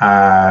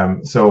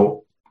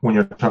 So when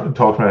you're talking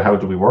about how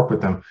do we work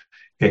with them,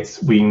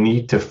 we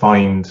need to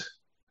find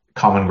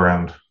common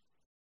ground.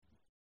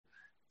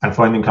 And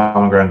finding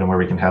common ground and where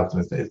we can help them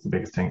is the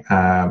biggest thing.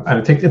 And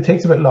it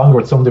takes a bit longer.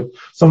 With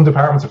some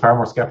departments are far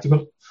more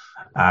skeptical,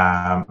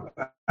 and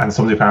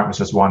some departments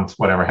just want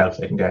whatever help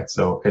they can get.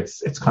 So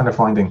it's kind of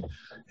finding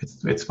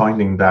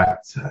that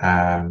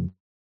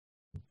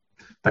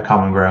the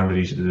common ground with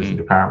each of the different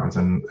departments,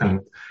 and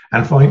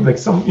find like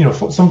some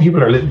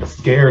people are a little bit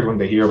scared when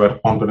they hear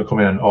about, I'm going to come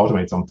in and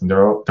automate something.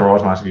 They're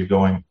automatically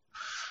going,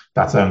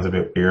 that sounds a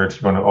bit weird.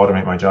 You're going to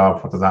automate my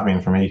job. What does that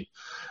mean for me?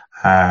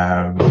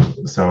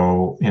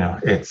 So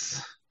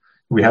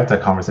we have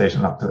that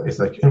conversation. It's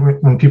like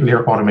when people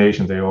hear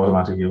automation, they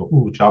automatically go,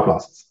 "Ooh, job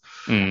losses."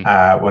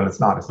 When it's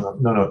not.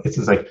 No. It's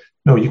just like,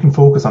 no, you can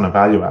focus on a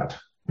value add,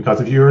 because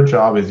if your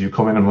job is you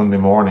come in on Monday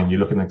morning, you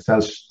look at an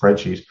Excel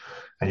spreadsheet,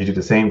 and you do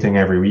the same thing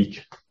every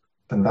week,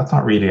 then that's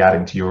not really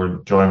adding to your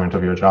enjoyment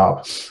of your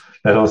job.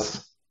 Let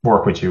us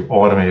work with you,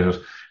 automate it,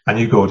 and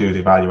you go do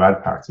the value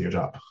add parts of your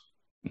job.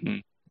 Mm-hmm.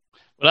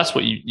 Well, that's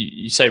what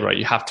you say, right?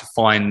 You have to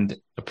find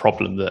a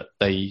problem that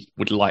they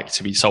would like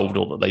to be solved,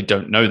 or that they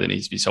don't know that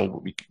needs to be solved,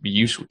 but would be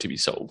useful to be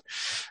solved.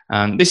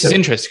 This is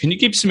interesting. Can you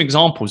give some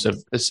examples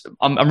of this?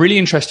 I'm really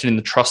interested in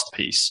the trust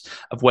piece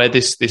of where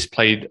this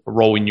played a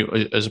role in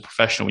you as a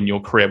professional in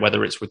your career,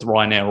 whether it's with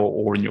Ryanair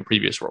or in your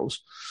previous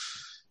roles.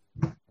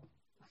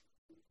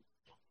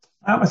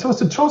 I suppose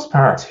the trust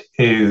part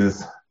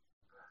is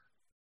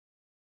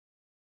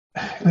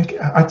like,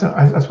 I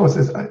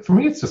suppose for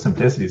me, it's just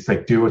simplicity. It's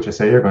like, do what you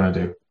say you're going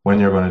to do when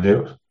you're going to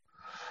do it.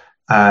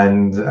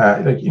 And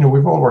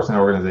we've all worked in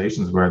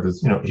organizations where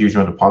there's a huge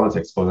amount of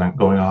politics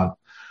going on,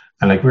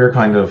 and like we're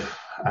kind of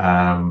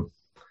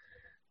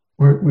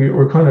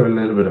we're kind of a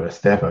little bit of a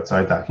step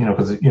outside that,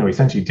 because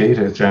essentially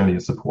data is generally a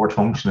support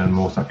function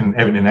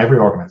in every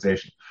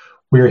organization.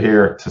 We're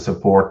here to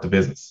support the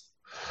business,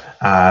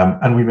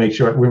 and we make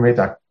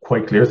that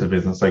quite clear to the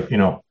business. Like,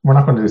 we're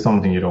not going to do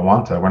something you don't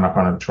want to. We're not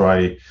going to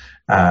try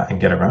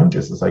and get around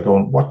this. It's like,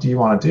 what do you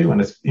want to do?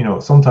 And it's,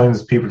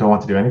 sometimes people don't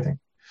want to do anything.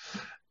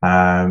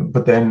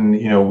 But then,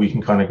 we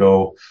can kind of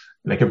go,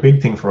 like, a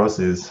big thing for us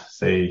is,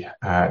 say,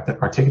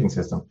 our ticketing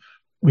system.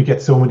 we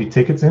get so many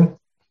tickets in,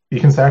 you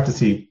can start to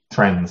see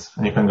trends,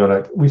 and you can go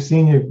like, we've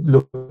seen you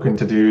looking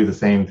to do the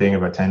same thing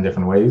about 10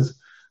 different ways.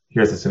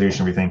 Here's the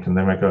solution we think, and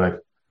they might go like,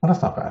 oh,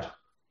 that's not bad.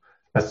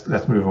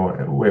 Let's move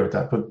away with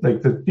that. But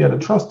like the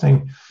trust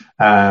thing,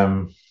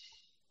 like,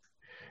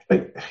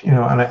 you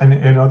know, and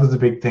I know there's a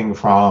big thing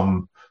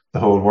from the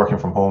whole working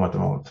from home at the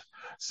moment.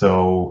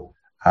 So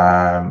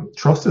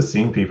trust is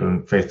seeing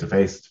people face to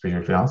face, to be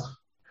really honest.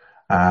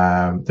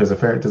 There's a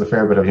fair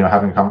bit of, you know,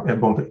 having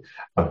bumping,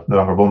 no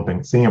longer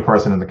bumping, seeing a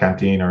person in the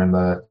canteen or in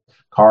the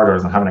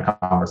corridors and having a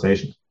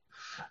conversation.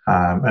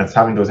 And it's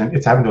having those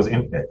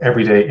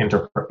everyday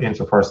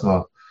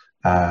interpersonal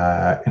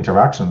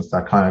interactions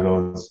that kind of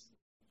goes,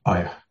 oh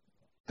yeah,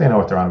 they know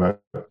what they're on about.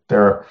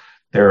 They're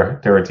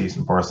a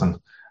decent person.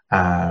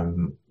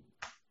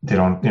 They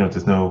don't, you know,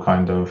 there's no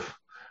grander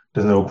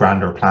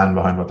plan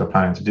behind what they're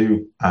planning to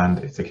do, and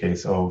it's a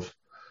case of,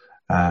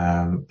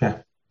 yeah,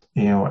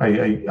 you know,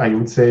 I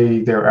would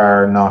say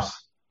I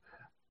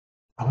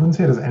wouldn't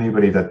say there's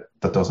anybody that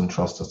doesn't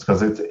trust us,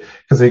 because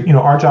you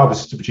know, our job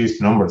is to produce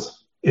the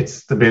numbers.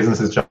 It's the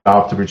business's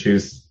job to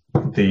produce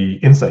the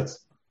insights.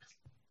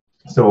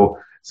 So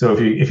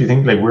if you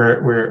think like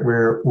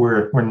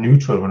we're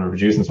neutral when we're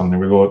producing something,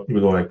 we go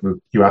like,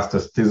 you asked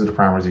us, these are the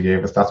parameters you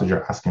gave us, that's what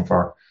you're asking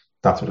for,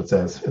 that's what it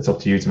says. It's up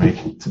to you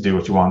to do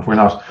what you want. We're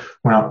not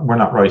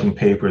writing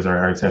papers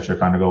or etc.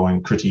 kind of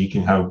going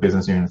critiquing how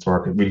business units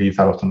work. We leave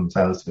that up to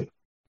themselves to do.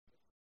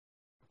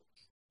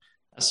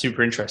 That's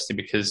super interesting,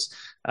 because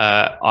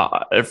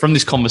from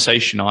this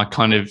conversation, I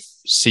kind of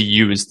see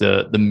you as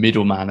the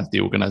middleman of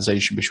the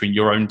organization between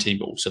your own team,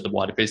 but also the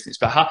wider business.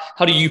 But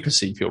how do you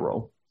perceive your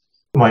role?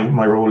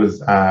 My role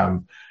is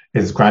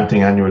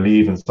granting annual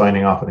leave and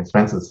signing off on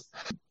expenses.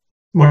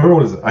 My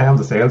role is, I am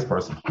the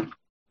salesperson.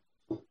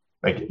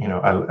 Like, you know,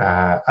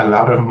 a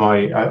lot of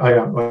I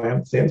am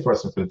the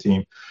salesperson for the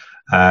team.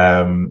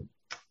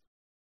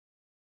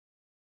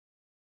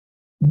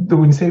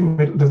 When you say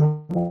middle, there's a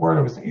word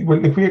I was thinking,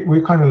 like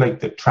we're kind of like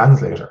the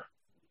translator.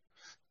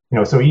 You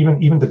know, so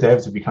even the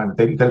devs would be kind of,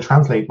 they'll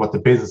translate what the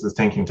business is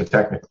thinking to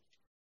technical.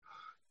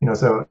 You know,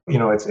 so, you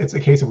know, it's a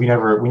case of we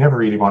never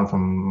really want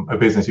from a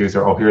business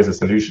user, oh, here's a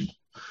solution.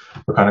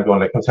 We're kind of going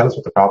like, oh, tell us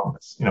what the problem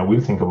is. You know, we'll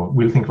think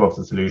about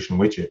the solution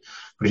with you.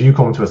 But if you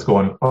come to us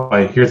going,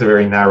 oh, here's a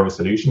very narrow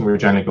solution, we're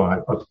generally going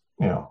like, oh,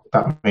 you know,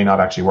 that may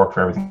not actually work for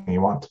everything you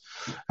want.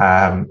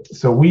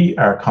 So we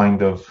are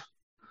kind of,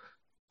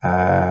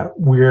 I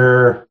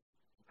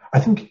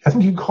think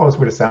you could call us,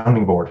 we're the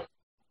sounding board.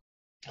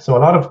 So a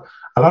lot of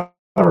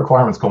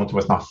requirements come to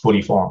us not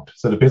fully formed.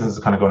 So the business is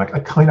kind of going like, I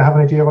kind of have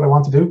an idea what I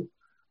want to do.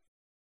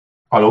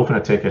 I'll open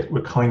a ticket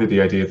with kind of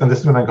the ideas. And this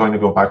is when I'm going to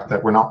go back to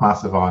that. We're not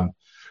massive on,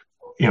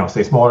 you know,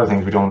 say smaller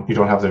things. You don't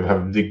have to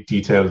have a big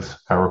detailed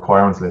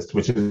requirements list,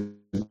 which is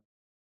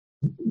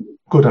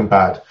good and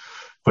bad.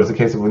 But it's a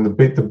case of when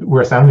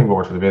we're a sounding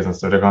board for the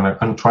business. So they're going to,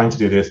 I'm trying to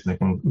do this,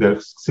 and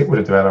they'll sit with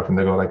a developer and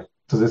they go like,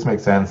 does this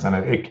make sense? And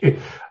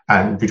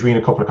and between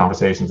a couple of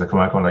conversations, they come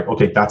out going like,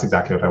 okay, that's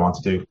exactly what I want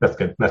to do. Let's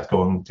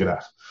go and do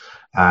that.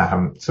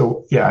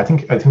 So yeah, I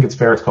think it's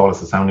fair to call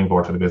us a sounding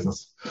board for the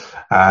business.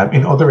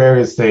 In other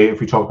areas, say if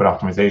we talk about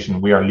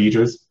optimization, we are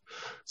leaders.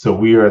 So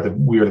we are the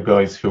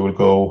guys who will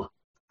go,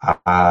 do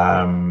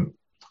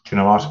you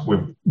know what?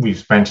 We've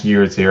spent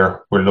years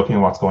here. We're looking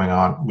at what's going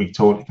on. We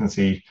totally can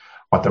see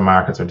what the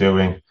markets are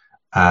doing.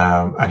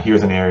 And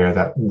here's an area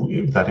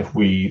that if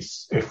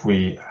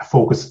we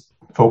focus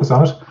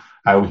on it,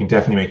 we can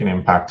definitely make an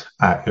impact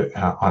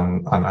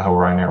on how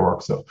Ryanair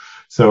works.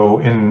 So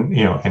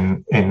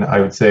in I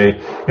would say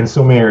in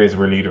some areas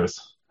we're leaders,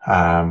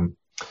 and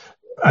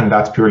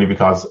that's purely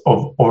because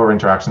of our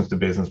interactions with the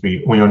business.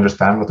 We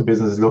understand what the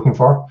business is looking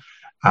for,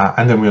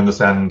 and then we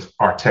understand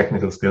our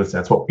technical skill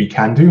sets, what we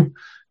can do,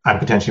 and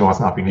potentially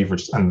what's not being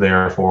leveraged, and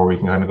therefore we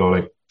can kind of go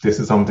like, this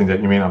is something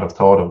that you may not have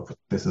thought of, but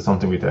this is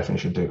something we definitely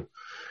should do.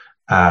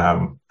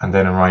 And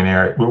then in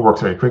Ryanair, it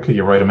works very quickly.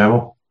 You write a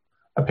memo,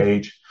 a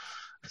page,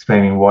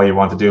 explaining why you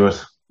want to do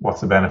it,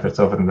 what's the benefits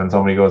of it, and then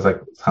somebody goes like,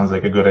 sounds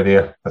like a good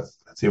idea. Let's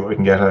see what we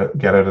can get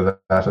out of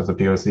that as a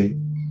POC.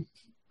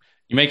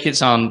 You make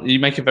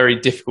a very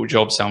difficult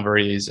job sound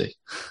very easy.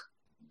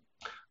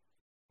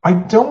 I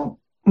don't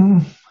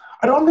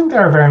think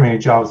there are very many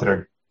jobs that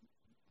are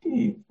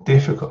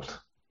difficult.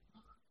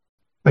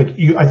 Like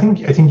I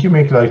think you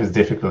make life as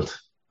difficult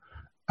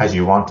as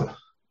you want it.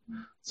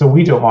 So how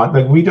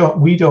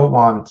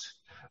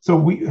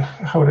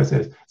would I say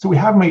this? So we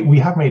have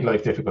made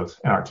life difficult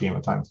in our team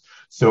at times.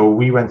 So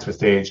we went to a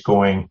stage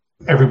going,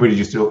 everybody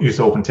used to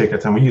open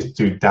tickets, and we used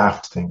to do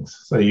daft things.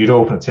 So you'd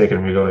open a ticket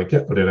and we'd go like, yeah,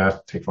 we'll do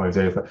that, take 5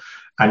 days.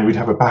 And we'd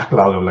have a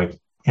backlog of like,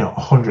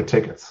 100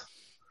 tickets.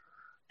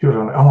 People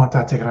are going, I want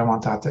that ticket, I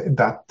want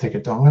that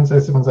ticket done. When's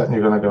that? And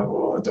you're going to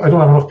go, oh, I don't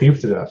have enough people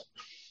to do that.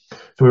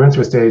 So we went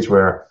to a stage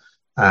where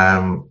we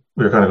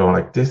were kind of going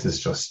like, this is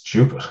just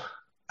stupid.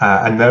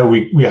 And now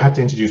we had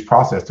to introduce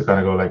process to kind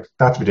of go like,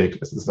 that's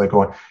ridiculous. It's like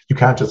going, you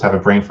can't just have a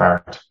brain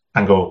fart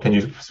and go, can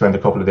you spend a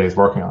couple of days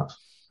working on it?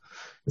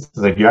 It's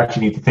like you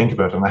actually need to think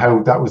about it, and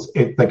how that was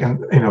it. Like,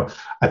 and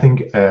I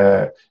think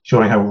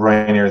showing how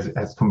Ryanair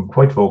has come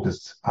quite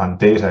focused on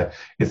data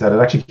is that it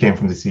actually came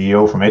from the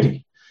CEO, from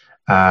Eddie.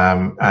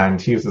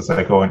 And he was just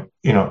like going,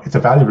 it's a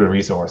valuable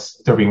resource.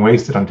 They're being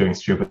wasted on doing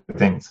stupid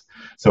things.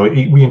 So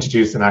we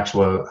introduced an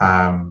actual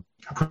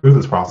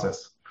approvals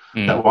process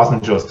that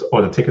wasn't just,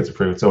 the tickets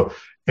approved. So,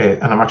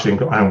 and I'm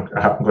going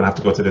to have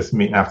to go to this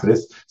meeting after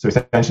this. So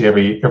essentially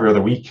every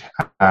other week,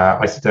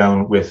 I sit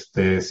down with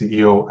the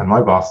CEO and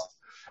my boss,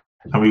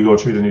 and we go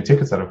through the new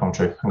tickets that have come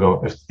through and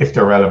go if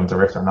they're relevant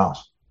or if they're not.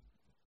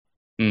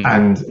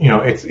 And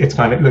it's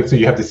kind of like, so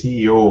you have the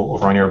CEO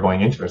of Ryanair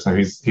buying into it, so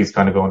he's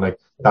kind of going like,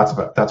 that's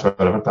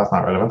relevant, that's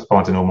not relevant, I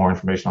want to know more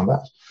information on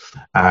that.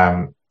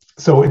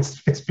 So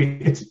it's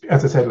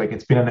as I said, like,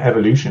 it's been an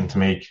evolution to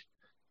make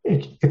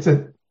it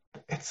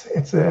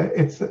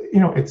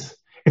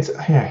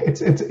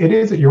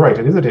is, you're right,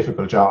 it is a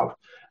difficult job,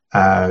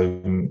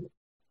 and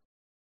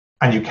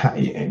you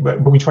can't,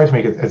 but we try to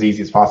make it as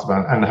easy as possible,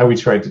 and how we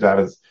try to do that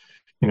is,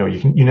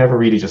 you never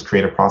really just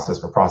create a process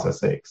for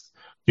process sakes.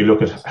 You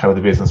look at how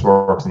the business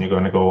works, and you're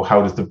going to go,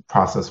 how does the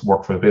process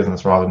work for the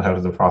business, rather than how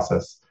does the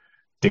process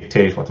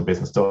dictate what the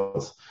business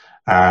does.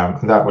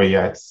 And that way,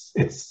 yeah,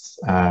 it's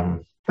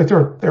like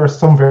there are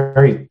some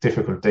very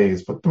difficult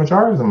days, but the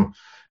majority of them,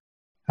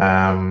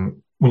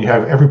 when you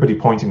have everybody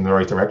pointing in the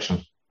right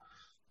direction,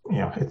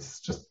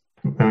 it's just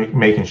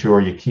making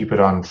sure you keep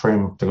it on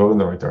trim to go in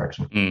the right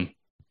direction.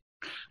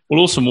 Well,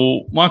 awesome.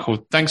 Well,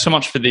 Michael, thanks so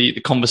much for the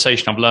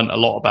conversation. I've learned a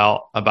lot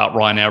about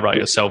Ryanair, about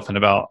yourself, and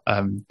about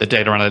the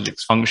data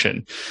analytics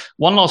function.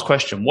 One last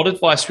question. What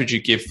advice would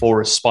you give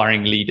for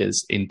aspiring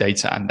leaders in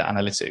data and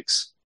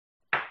analytics?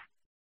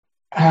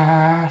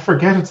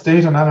 Forget it's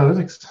data and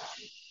analytics.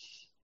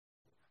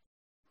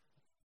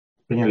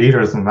 Being a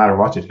leader doesn't matter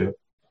what you do.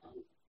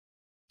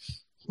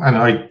 And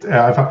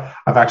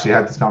I've actually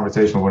had this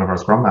conversation with one of our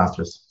Scrum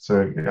Masters.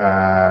 So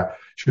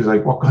she was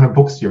like, "What kind of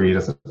books do you read?"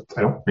 I said,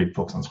 "I don't read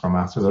books on Scrum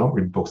Masters. I don't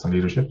read books on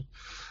leadership." You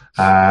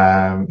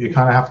kind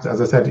of have to,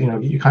 as I said,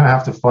 you kind of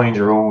have to find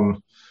your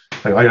own.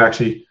 Like, I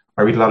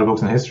read a lot of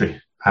books on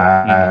history. You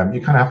kind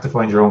of have to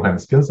find your own kind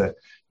of skill set.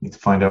 You need to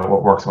find out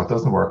what works, what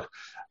doesn't work.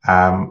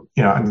 And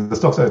the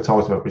stuff that I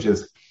talked about, which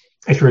is,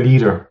 if you're a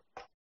leader,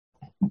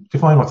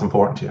 define what's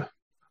important to you.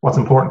 What's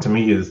important to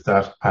me is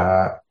that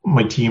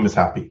my team is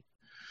happy,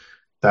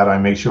 that I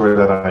make sure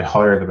that I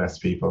hire the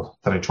best people,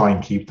 that I try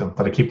and keep them,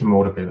 that I keep them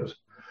motivated,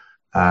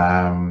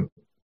 that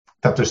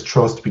there's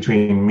trust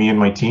between me and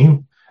my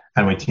team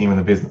and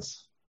the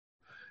business.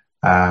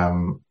 As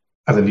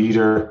a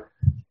leader,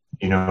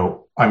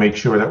 I make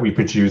sure that we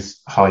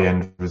produce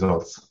high-end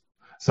results.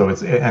 So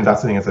and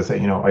that's the thing, as I say,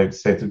 I'd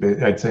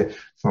say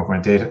from my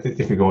data,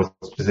 if we go with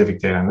specific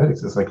data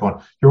analytics, it's like going,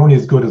 you're only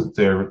as good as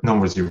the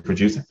numbers you're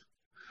producing.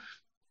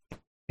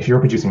 If you're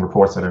producing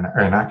reports that are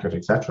inaccurate,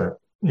 etc.,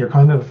 you're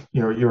kind of,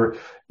 you're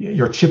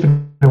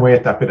chipping away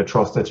at that bit of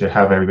trust that you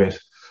have every bit,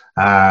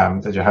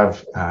 that you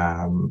have.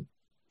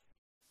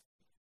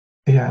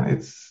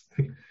 It's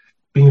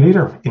being a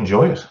leader,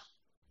 enjoy it.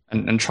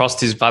 And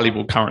trust is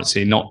valuable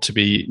currency, not to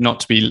be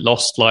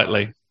lost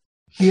lightly.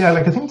 Yeah,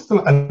 like I think there's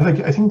a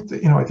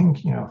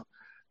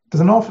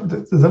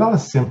lot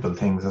of simple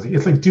things.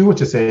 It's like, do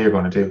what you say you're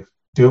going to do.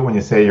 Do it when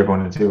you say you're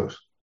going to do it.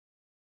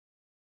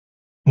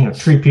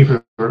 Treat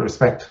people with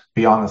respect.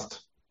 Be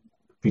honest.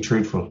 Be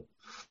truthful.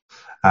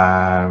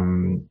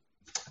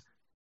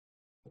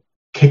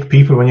 Kick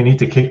people when you need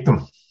to kick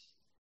them.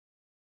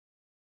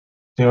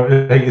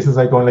 This is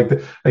like going like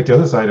the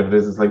other side of it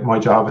is like, my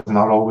job is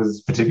not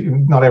always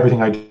not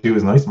everything I do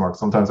is nice work.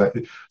 Sometimes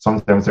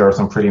there are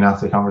some pretty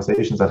nasty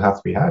conversations that have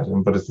to be had,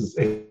 but it's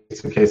a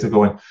case of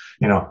going,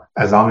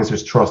 as long as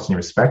there's trust and you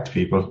respect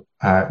people,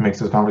 it makes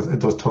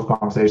those tough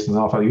conversations an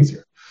awful lot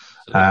easier.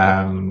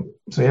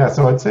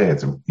 So I'd say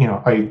it's,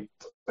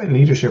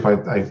 leadership,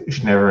 I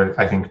should never,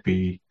 I think,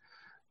 be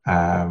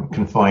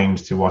confined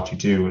to what you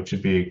do. It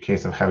should be a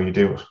case of how you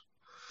do it.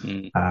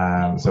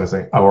 So it's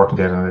like, I work in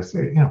data analytics.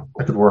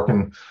 I could work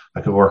in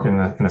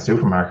a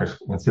supermarket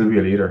and still be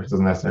a leader. It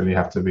doesn't necessarily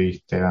have to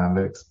be data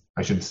analytics.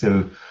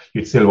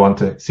 You'd still want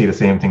to see the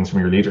same things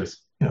from your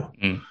leaders.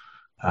 And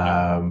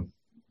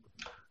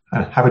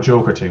have a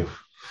joke or two.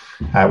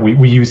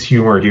 We use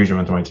humor a huge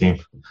amount on my team,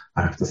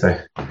 I have to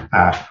say.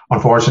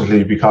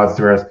 Unfortunately, because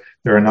there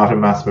are not a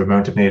massive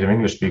amount of native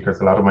English speakers,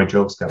 a lot of my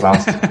jokes get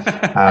lost.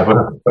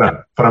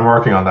 But I'm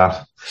working on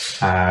that.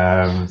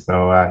 A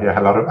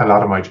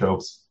lot of my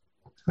jokes,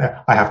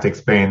 I have to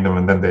explain them,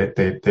 and then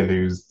they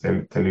lose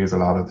a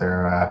lot of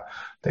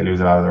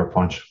their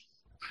punch.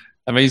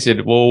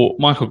 Amazing. Well,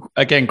 Michael,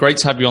 again, great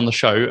to have you on the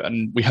show,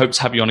 and we hope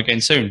to have you on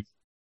again soon.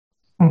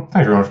 Thank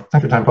you very much.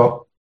 Thank you for your time,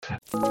 Paul.